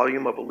through the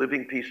volume of a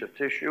living piece of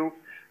tissue.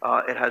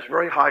 It has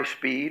very high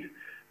speed.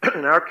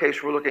 In our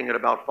case, we're looking at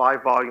about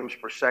 5 volumes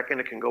per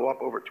second. It can go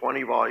up over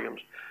 20 volumes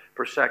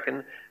per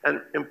second. And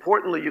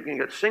importantly, you can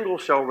get single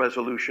cell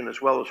resolution as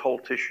well as whole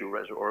tissue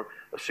resolution, or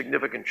a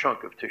significant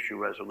chunk of tissue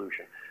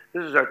resolution.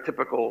 This is our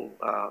typical,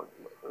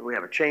 we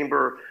have a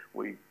chamber,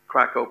 we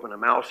crack open a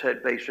mouse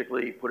head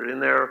basically, put it in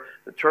there,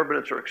 the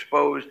turbinates are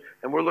exposed,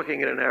 and we're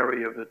looking at an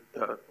area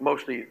of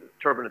mostly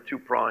turbinate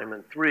 2'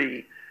 and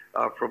 3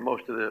 for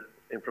most of the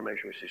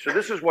information we see. So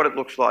this is what it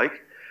looks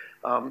like,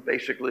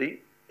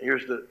 basically.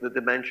 Here's the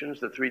dimensions,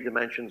 the 3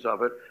 dimensions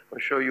of it. I'll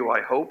show you,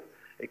 I hope,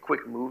 a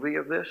quick movie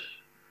of this.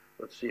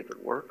 Let's see if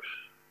it works.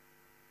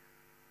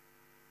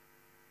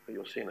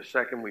 You'll see in a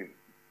second, we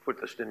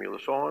put the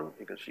stimulus on.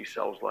 You can see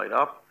cells light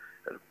up.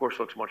 It, of course,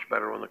 looks much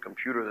better on the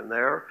computer than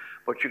there.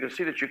 But you can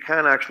see that you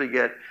can actually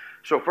get,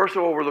 so first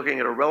of all, we're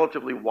looking at a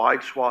relatively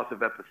wide swath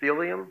of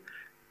epithelium.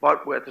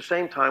 but at the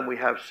same time we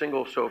have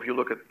single, so if you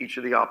look at each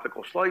of the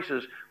optical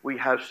slices, we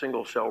have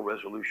single cell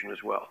resolution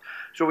as well.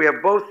 So we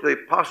have both the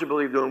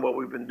possibility of doing what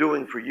we've been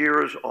doing for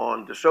years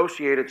on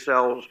dissociated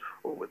cells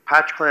or with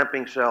patch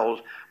clamping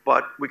cells,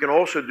 but we can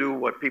also do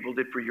what people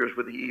did for years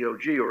with the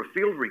EOG or a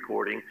field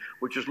recording,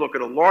 which is look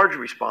at a large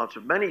response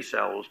of many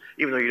cells,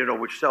 even though you didn't know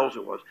which cells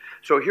it was.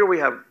 So here we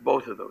have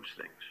both of those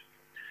things.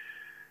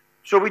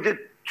 So we did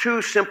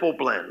two simple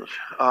blends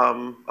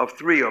of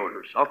 3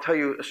 odors. I'll tell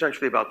you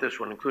essentially about this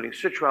one, including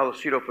citral,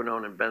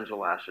 acetophenone, and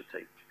benzyl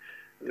acetate.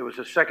 There was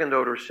a second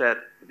odor set.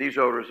 These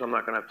odors, I'm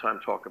not going to have time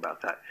to talk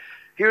about that.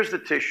 Here's the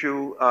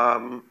tissue.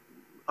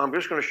 I'm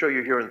just going to show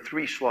you here in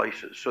 3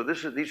 slices. So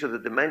these are the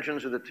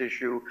dimensions of the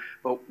tissue,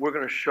 but we're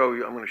going to show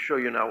you, I'm going to show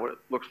you now what it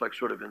looks like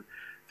sort of in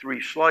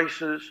 3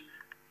 slices.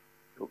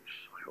 Oops,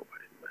 I hope I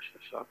didn't mess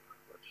this up.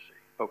 Let's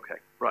see. Okay,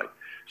 right.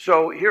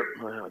 So here,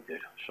 well, I did,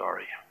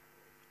 sorry.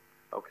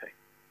 Okay.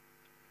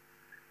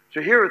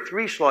 So here are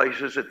 3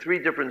 slices at 3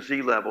 different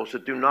Z levels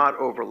that do not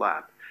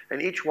overlap.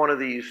 And each one of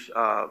these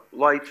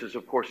lights is,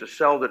 of course, a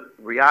cell that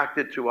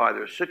reacted to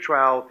either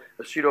citral,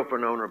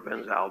 acetophenone, or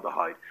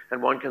benzaldehyde.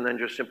 And one can then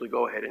just simply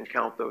go ahead and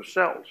count those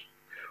cells.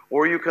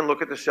 Or you can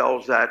look at the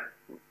cells that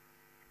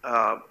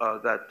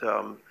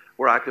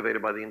were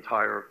activated by the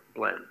entire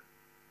blend.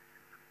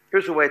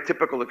 Here's the way a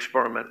typical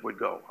experiment would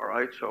go, all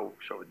right? So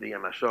the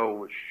MSO,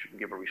 which shouldn't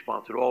give a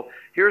response at all.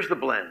 Here's the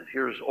blend.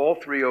 Here's all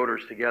 3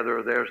 odors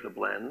together. There's the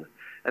blend.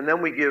 And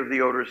then we give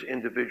the odors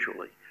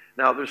individually.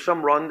 Now, there's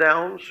some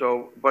rundown,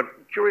 but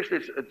curiously,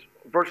 it's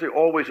virtually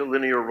always a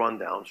linear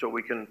rundown, so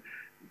we can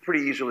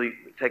pretty easily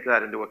take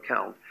that into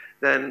account.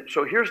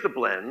 So here's the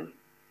blend.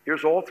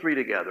 Here's all 3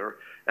 together.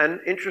 And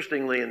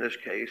interestingly, in this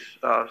case,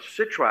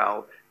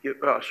 citral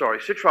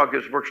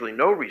gives virtually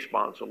no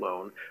response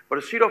alone, but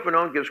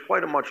acetophenone gives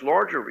quite a much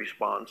larger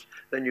response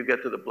than you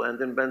get to the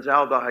blend, and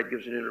benzaldehyde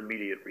gives an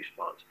intermediate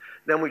response.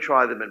 Then we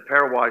try them in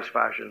pairwise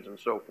fashions and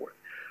so forth.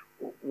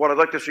 What I'd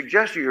like to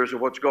suggest to you here is that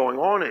what's going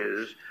on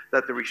is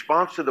that the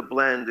response to the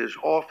blend is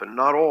often,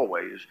 not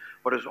always,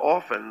 but is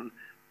often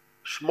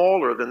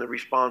smaller than the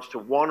response to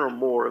one or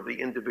more of the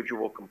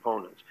individual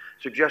components,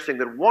 suggesting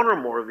that one or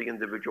more of the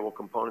individual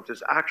components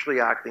is actually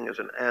acting as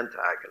an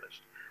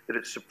antagonist, that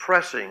it's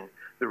suppressing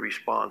the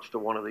response to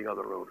one of the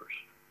other odors.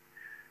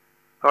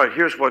 All right,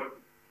 here's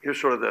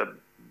sort of the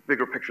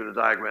bigger picture of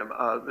the diagram.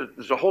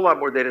 There's a whole lot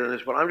more data than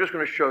this, but I'm just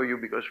going to show you,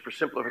 because for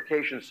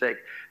simplification's sake,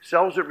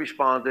 cells that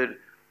responded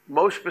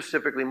most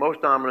specifically,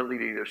 most dominantly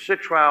to either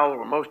citral,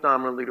 or most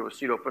dominantly to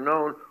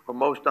acetophenone, or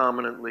most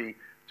dominantly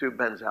to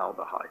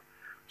benzaldehyde.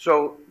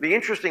 So the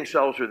interesting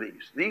cells are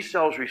these. These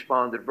cells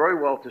responded very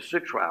well to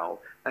citral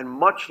and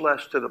much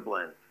less to the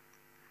blend.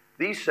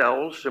 These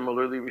cells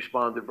similarly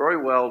responded very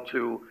well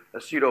to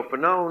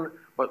acetophenone,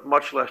 but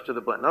much less to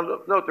the blend. Now,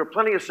 note, there are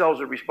plenty of cells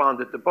that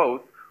responded to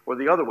both, or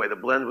the other way, the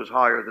blend was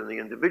higher than the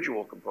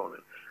individual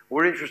component.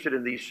 We're interested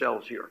in these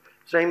cells here.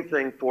 Same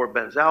thing for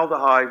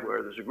benzaldehyde,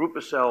 where there's a group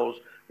of cells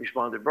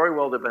responded very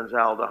well to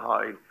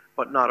benzaldehyde,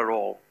 but not at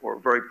all, or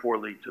very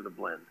poorly to the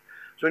blend.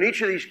 So in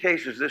each of these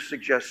cases, this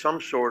suggests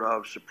some sort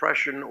of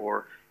suppression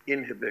or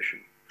inhibition.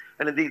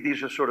 And indeed,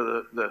 these are sort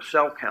of the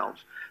cell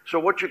counts. So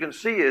what you can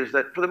see is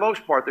that for the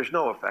most part, there's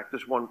no effect,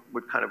 as one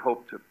would kind of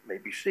hope to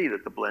maybe see,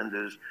 that the blend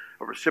is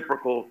a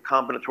reciprocal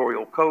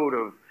combinatorial code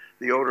of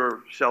the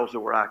odor cells that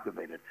were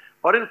activated.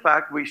 But in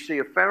fact, we see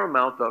a fair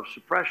amount of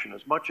suppression,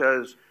 as much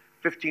as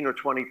 15 or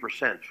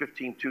 20%,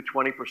 15 to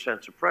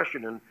 20%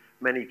 suppression in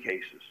many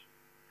cases.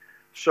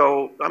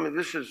 So, I mean,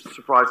 this has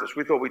surprised us.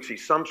 We thought we'd see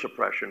some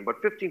suppression, but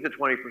 15 to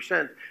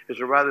 20% is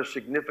a rather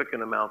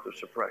significant amount of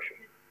suppression.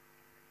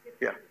 15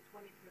 Yeah. to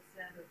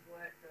 20%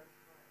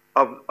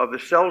 of what? Of the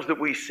cells that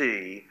we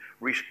see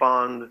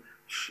respond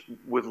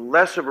with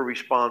less of a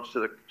response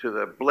to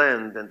the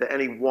blend than to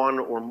any one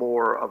or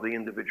more of the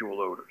individual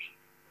odors.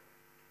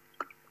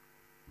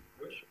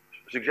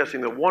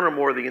 Suggesting that one or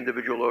more of the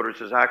individual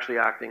odors is actually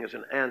acting as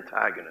an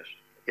antagonist.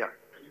 Yeah.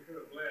 When you have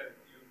a blend,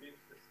 you mix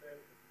the same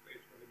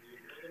concentration of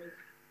the odors?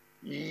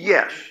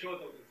 Yes. The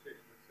total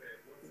concentration,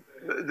 let's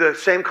say. What's The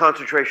same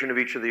concentration of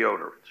each of the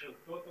odors. the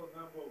total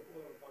number of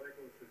odor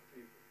particles is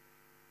equal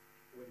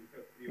when you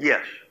have the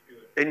Yes.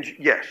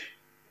 Yes.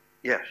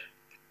 Yes.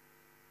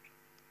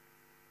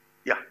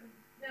 Yeah.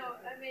 Now,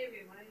 I may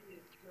remind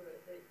you,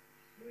 Stuart, that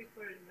you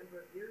reported a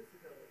number of years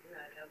ago that you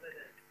had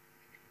evidence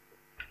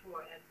for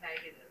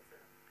antagonism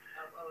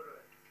of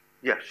odors.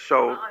 Yes.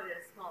 So. Well, on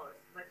a smaller,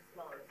 much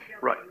smaller scale.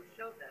 Right. You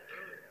showed that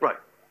earlier. Right.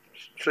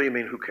 So you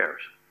mean who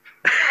cares?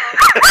 Well,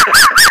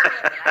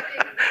 I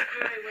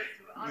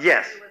think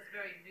Yes. what's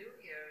very new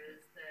here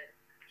is that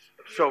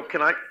So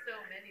can I? so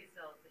many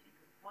cells that you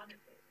can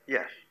quantitate.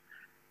 Yes.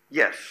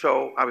 Yes,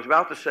 so I was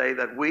about to say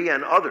that we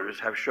and others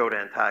have showed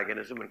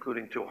antagonism,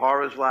 including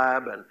Tuhara's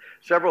lab, and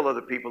several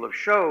other people have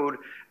showed,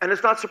 and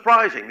it's not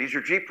surprising. These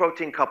are G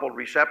protein coupled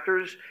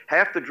receptors.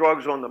 Half the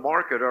drugs on the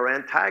market are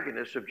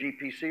antagonists of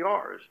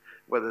GPCRs,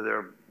 whether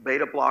they're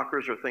beta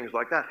blockers or things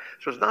like that.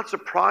 So it's not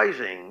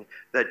surprising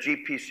that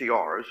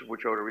GPCRs,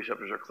 which odor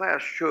receptors are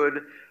classed,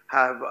 should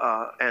have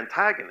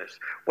antagonists.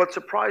 What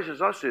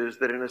surprises us is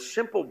that in a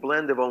simple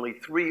blend of only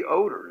 3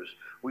 odors,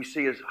 we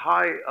see as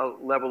high a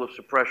level of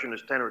suppression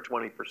as 10 or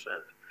 20%.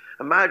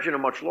 Imagine a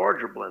much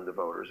larger blend of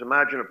odors.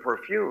 Imagine a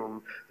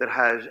perfume that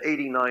has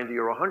 80, 90,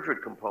 or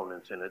 100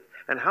 components in it,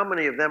 and how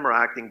many of them are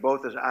acting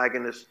both as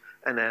agonists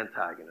and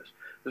antagonists.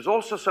 There's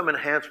also some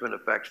enhancement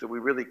effects that we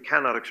really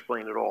cannot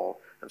explain at all,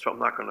 and so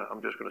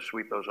I'm just gonna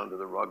sweep those under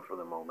the rug for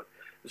the moment.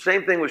 The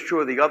same thing was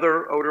true of the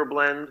other odor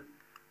blend.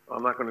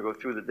 I'm not gonna go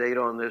through the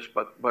data on this,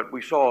 but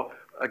we saw,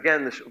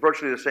 again, this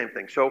virtually the same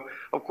thing. So,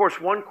 of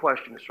course, one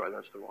question, sorry,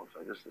 that's the wrong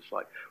side, this is the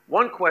slide.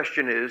 One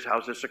question is,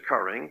 how's this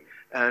occurring?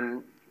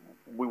 And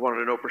we wanted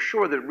to know for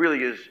sure that it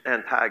really is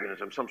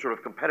antagonism, some sort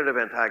of competitive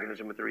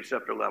antagonism at the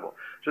receptor level.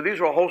 So these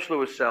are a whole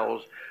slew of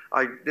cells.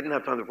 I didn't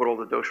have time to put all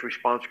the dose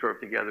response curve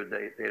data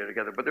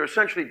together, but they're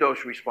essentially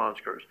dose response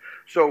curves.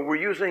 So we're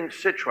using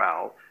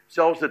citral,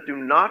 cells that do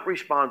not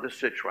respond to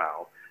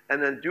citral,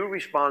 and then do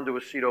respond to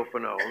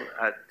acetophenone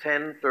at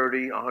 10,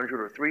 30,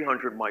 100, or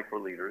 300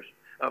 microliters,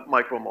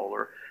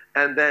 micromolar,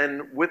 and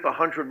then with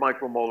 100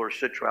 micromolar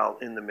citral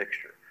in the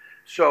mixture.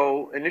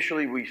 So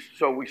initially, we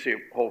see a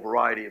whole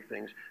variety of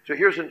things. So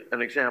here's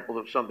an example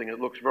of something that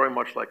looks very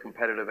much like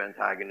competitive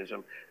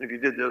antagonism. And if you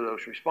did the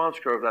dose response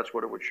curve, that's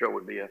what it would show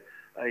would be a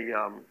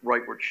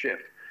rightward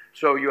shift.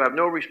 So you have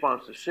no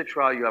response to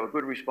citral. You have a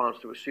good response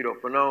to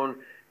acetophenone.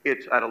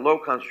 It's at a low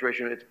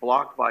concentration. It's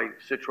blocked by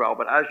citral.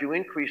 But as you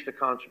increase the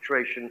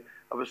concentration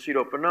of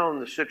acetophenone,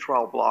 the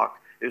citral block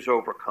is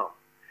overcome.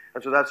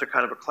 And so that's a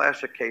kind of a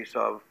classic case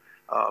of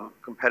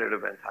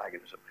competitive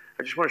antagonism.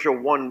 I just want to show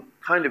one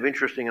kind of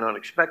interesting and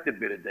unexpected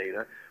bit of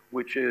data,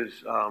 which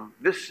is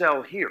this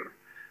cell here.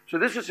 So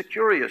this is a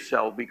curious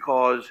cell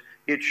because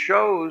it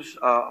shows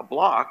a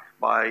block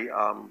by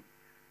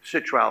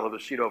citral of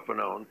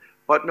acetophenone,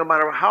 but no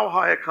matter how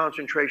high a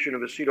concentration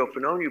of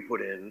acetophenone you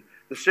put in,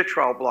 the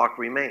citral block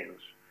remains.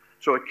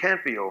 So it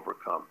can't be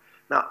overcome.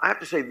 Now, I have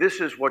to say this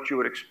is what you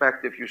would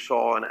expect if you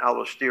saw an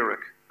allosteric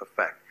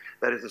effect.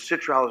 That is, the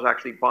citral is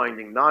actually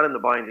binding not in the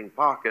binding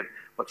pocket,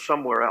 but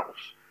somewhere else,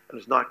 and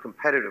is not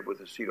competitive with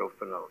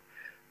acetophenone.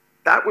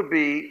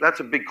 That's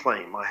a big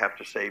claim, I have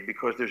to say,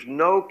 because there's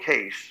no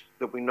case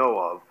that we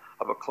know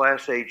of a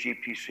class A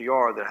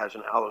GPCR that has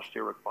an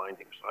allosteric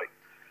binding site.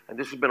 And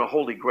this has been a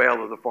holy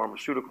grail of the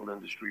pharmaceutical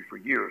industry for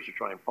years to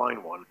try and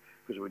find one,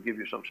 because it would give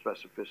you some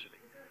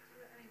specificity.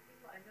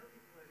 I know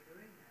people are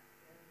doing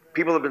that.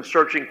 People have been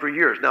searching for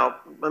years. Now,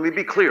 let me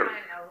be clear.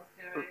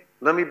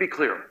 Let me be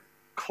clear.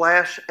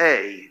 Class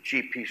A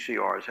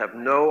GPCRs have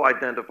no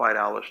identified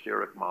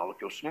allosteric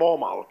molecules, small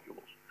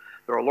molecules.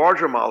 There are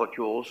larger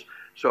molecules,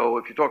 so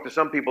if you talk to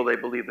some people, they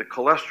believe that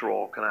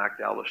cholesterol can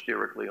act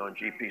allosterically on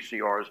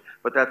GPCRs,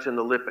 but that's in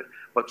the lipid.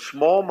 But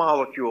small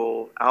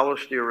molecule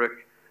allosteric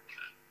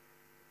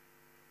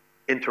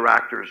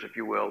interactors, if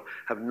you will,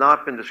 have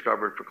not been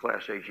discovered for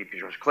Class A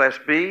GPCRs. Class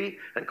B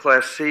and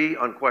Class C,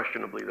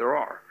 unquestionably, there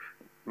are.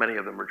 Many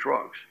of them are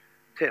drugs.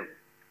 Tim,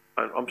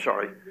 I'm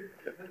sorry.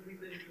 Because we've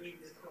been doing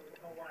this for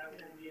a while,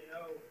 and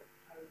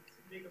I would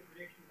make a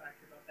prediction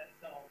factor about that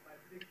cell. My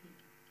prediction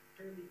is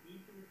fairly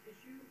deep in the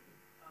tissue,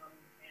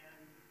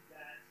 and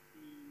that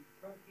the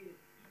truncated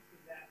piece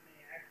of that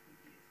may actually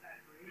be a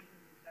saturation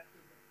of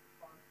receptors that's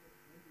responsible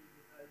for injury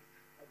because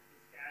of the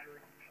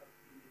scattering of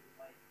the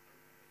light.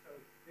 So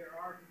there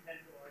are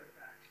potential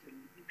artifacts.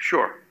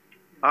 Sure.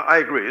 I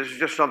agree. This is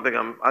just something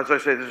as I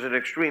say, this is an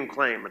extreme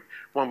claim, and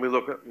one we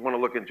want to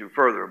look into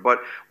further. But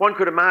one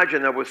could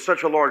imagine that with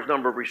such a large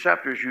number of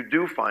receptors, you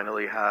do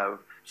finally have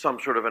some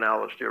sort of an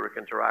allosteric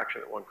interaction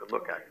that one could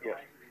look at. Yes.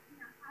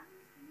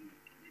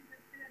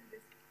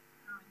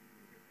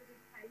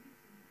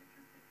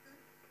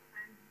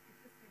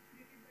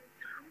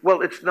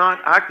 Well, it's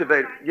not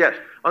activated. Yes,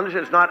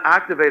 understand it's not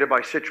activated by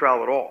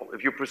citral at all.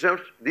 If you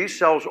present these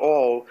cells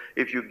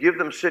if you give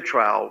them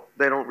citral,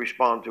 they don't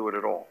respond to it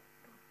at all.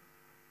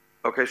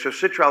 Okay, so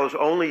citral is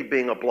only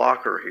being a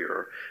blocker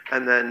here,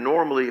 and then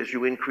normally as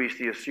you increase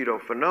the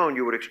acetophenone,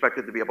 you would expect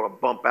it to be able to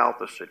bump out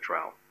the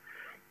citral.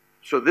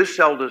 So this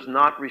cell does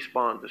not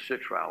respond to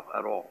citral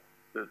at all.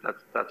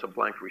 That's a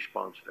blank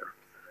response there.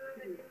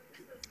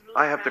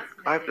 I have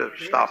to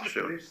stop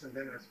soon.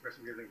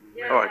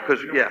 All right,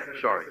 because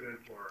sorry.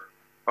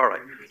 All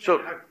right,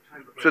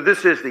 so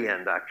this is the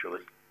end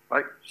actually,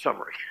 right?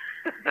 Summary.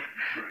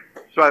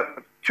 So I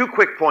have 2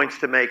 quick points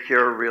to make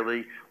here,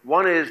 really.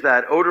 One is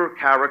that odor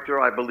character,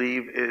 I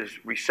believe, is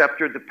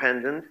receptor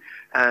dependent,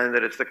 and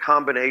that it's the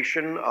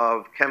combination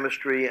of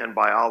chemistry and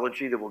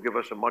biology that will give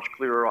us a much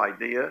clearer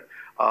idea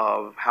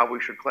of how we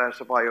should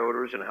classify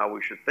odors and how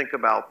we should think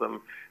about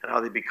them and how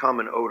they become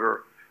an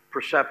odor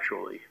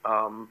perceptually.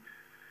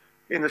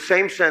 In the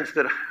same sense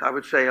that I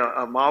would say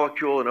a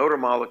molecule, an odor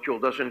molecule,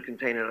 doesn't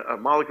contain an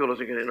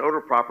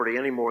odor property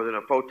any more than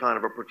a photon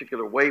of a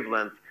particular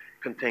wavelength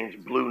contains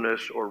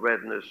blueness or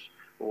redness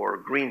or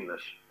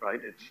greenness,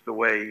 right? It's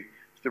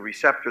the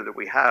receptor that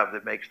we have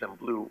that makes them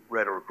blue,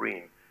 red, or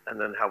green. and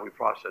then how we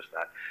process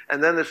that.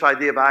 And then this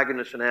idea of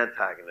agonists and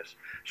antagonists.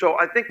 So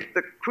I think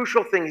the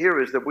crucial thing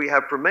here is that we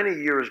have for many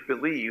years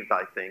believed,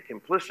 I think,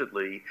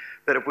 implicitly,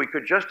 that if we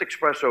could just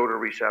express odor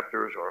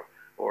receptors or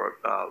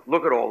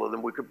look at all of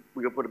them, we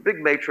could put a big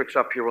matrix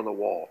up here on the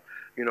wall,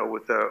 you know,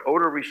 with the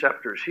odor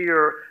receptors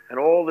here and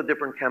all the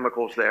different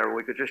chemicals there. And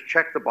we could just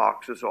check the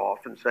boxes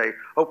off and say,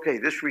 okay,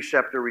 this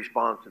receptor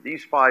responds to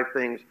these 5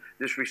 things,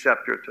 this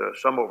receptor to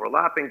some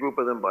overlapping group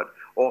of them, but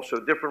also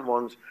different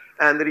ones.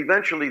 And that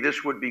eventually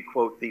this would be,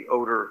 quote, the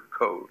odor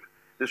code.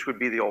 This would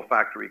be the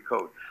olfactory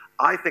code.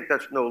 I think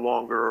that's no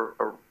longer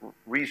a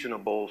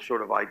reasonable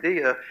sort of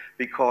idea,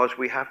 because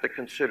we have to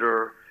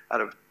consider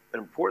at an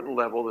important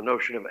level the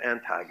notion of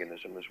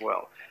antagonism as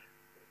well.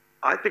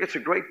 I think it's a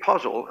great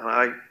puzzle, and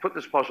I put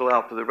this puzzle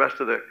out to the rest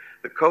of the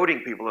coding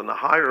people and the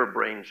higher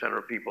brain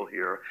center people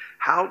here.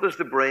 How does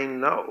the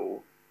brain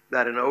know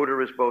that an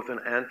odor is both an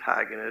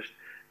antagonist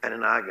and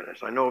an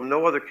agonist? I know of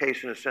no other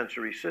case in a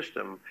sensory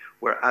system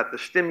where at the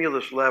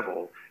stimulus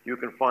level you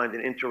can find an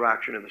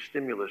interaction of the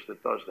stimulus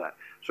that does that.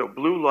 So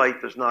blue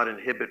light does not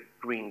inhibit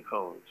green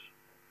cones.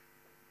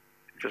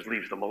 It just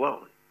leaves them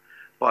alone.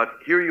 But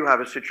here you have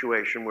a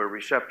situation where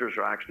receptors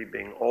are actually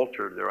being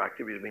altered, their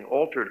activity is being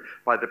altered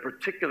by the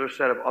particular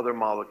set of other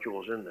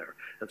molecules in there.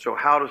 And so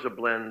how does a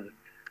blend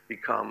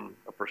become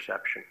a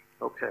perception?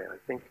 Okay, I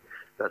think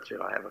that's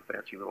it. I have a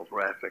fancy little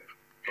graphic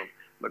from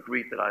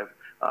Magritte that I've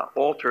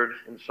altered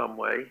in some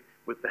way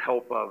with the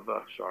help of,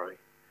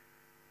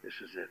 this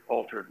is it,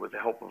 altered with the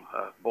help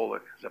of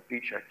Bolek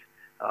Zapicek,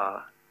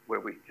 where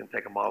we can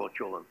take a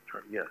molecule and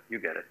turn, yeah, you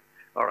get it.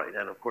 All right,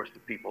 and of course the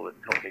people that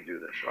helped me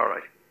do this. All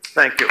right,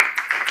 thank you.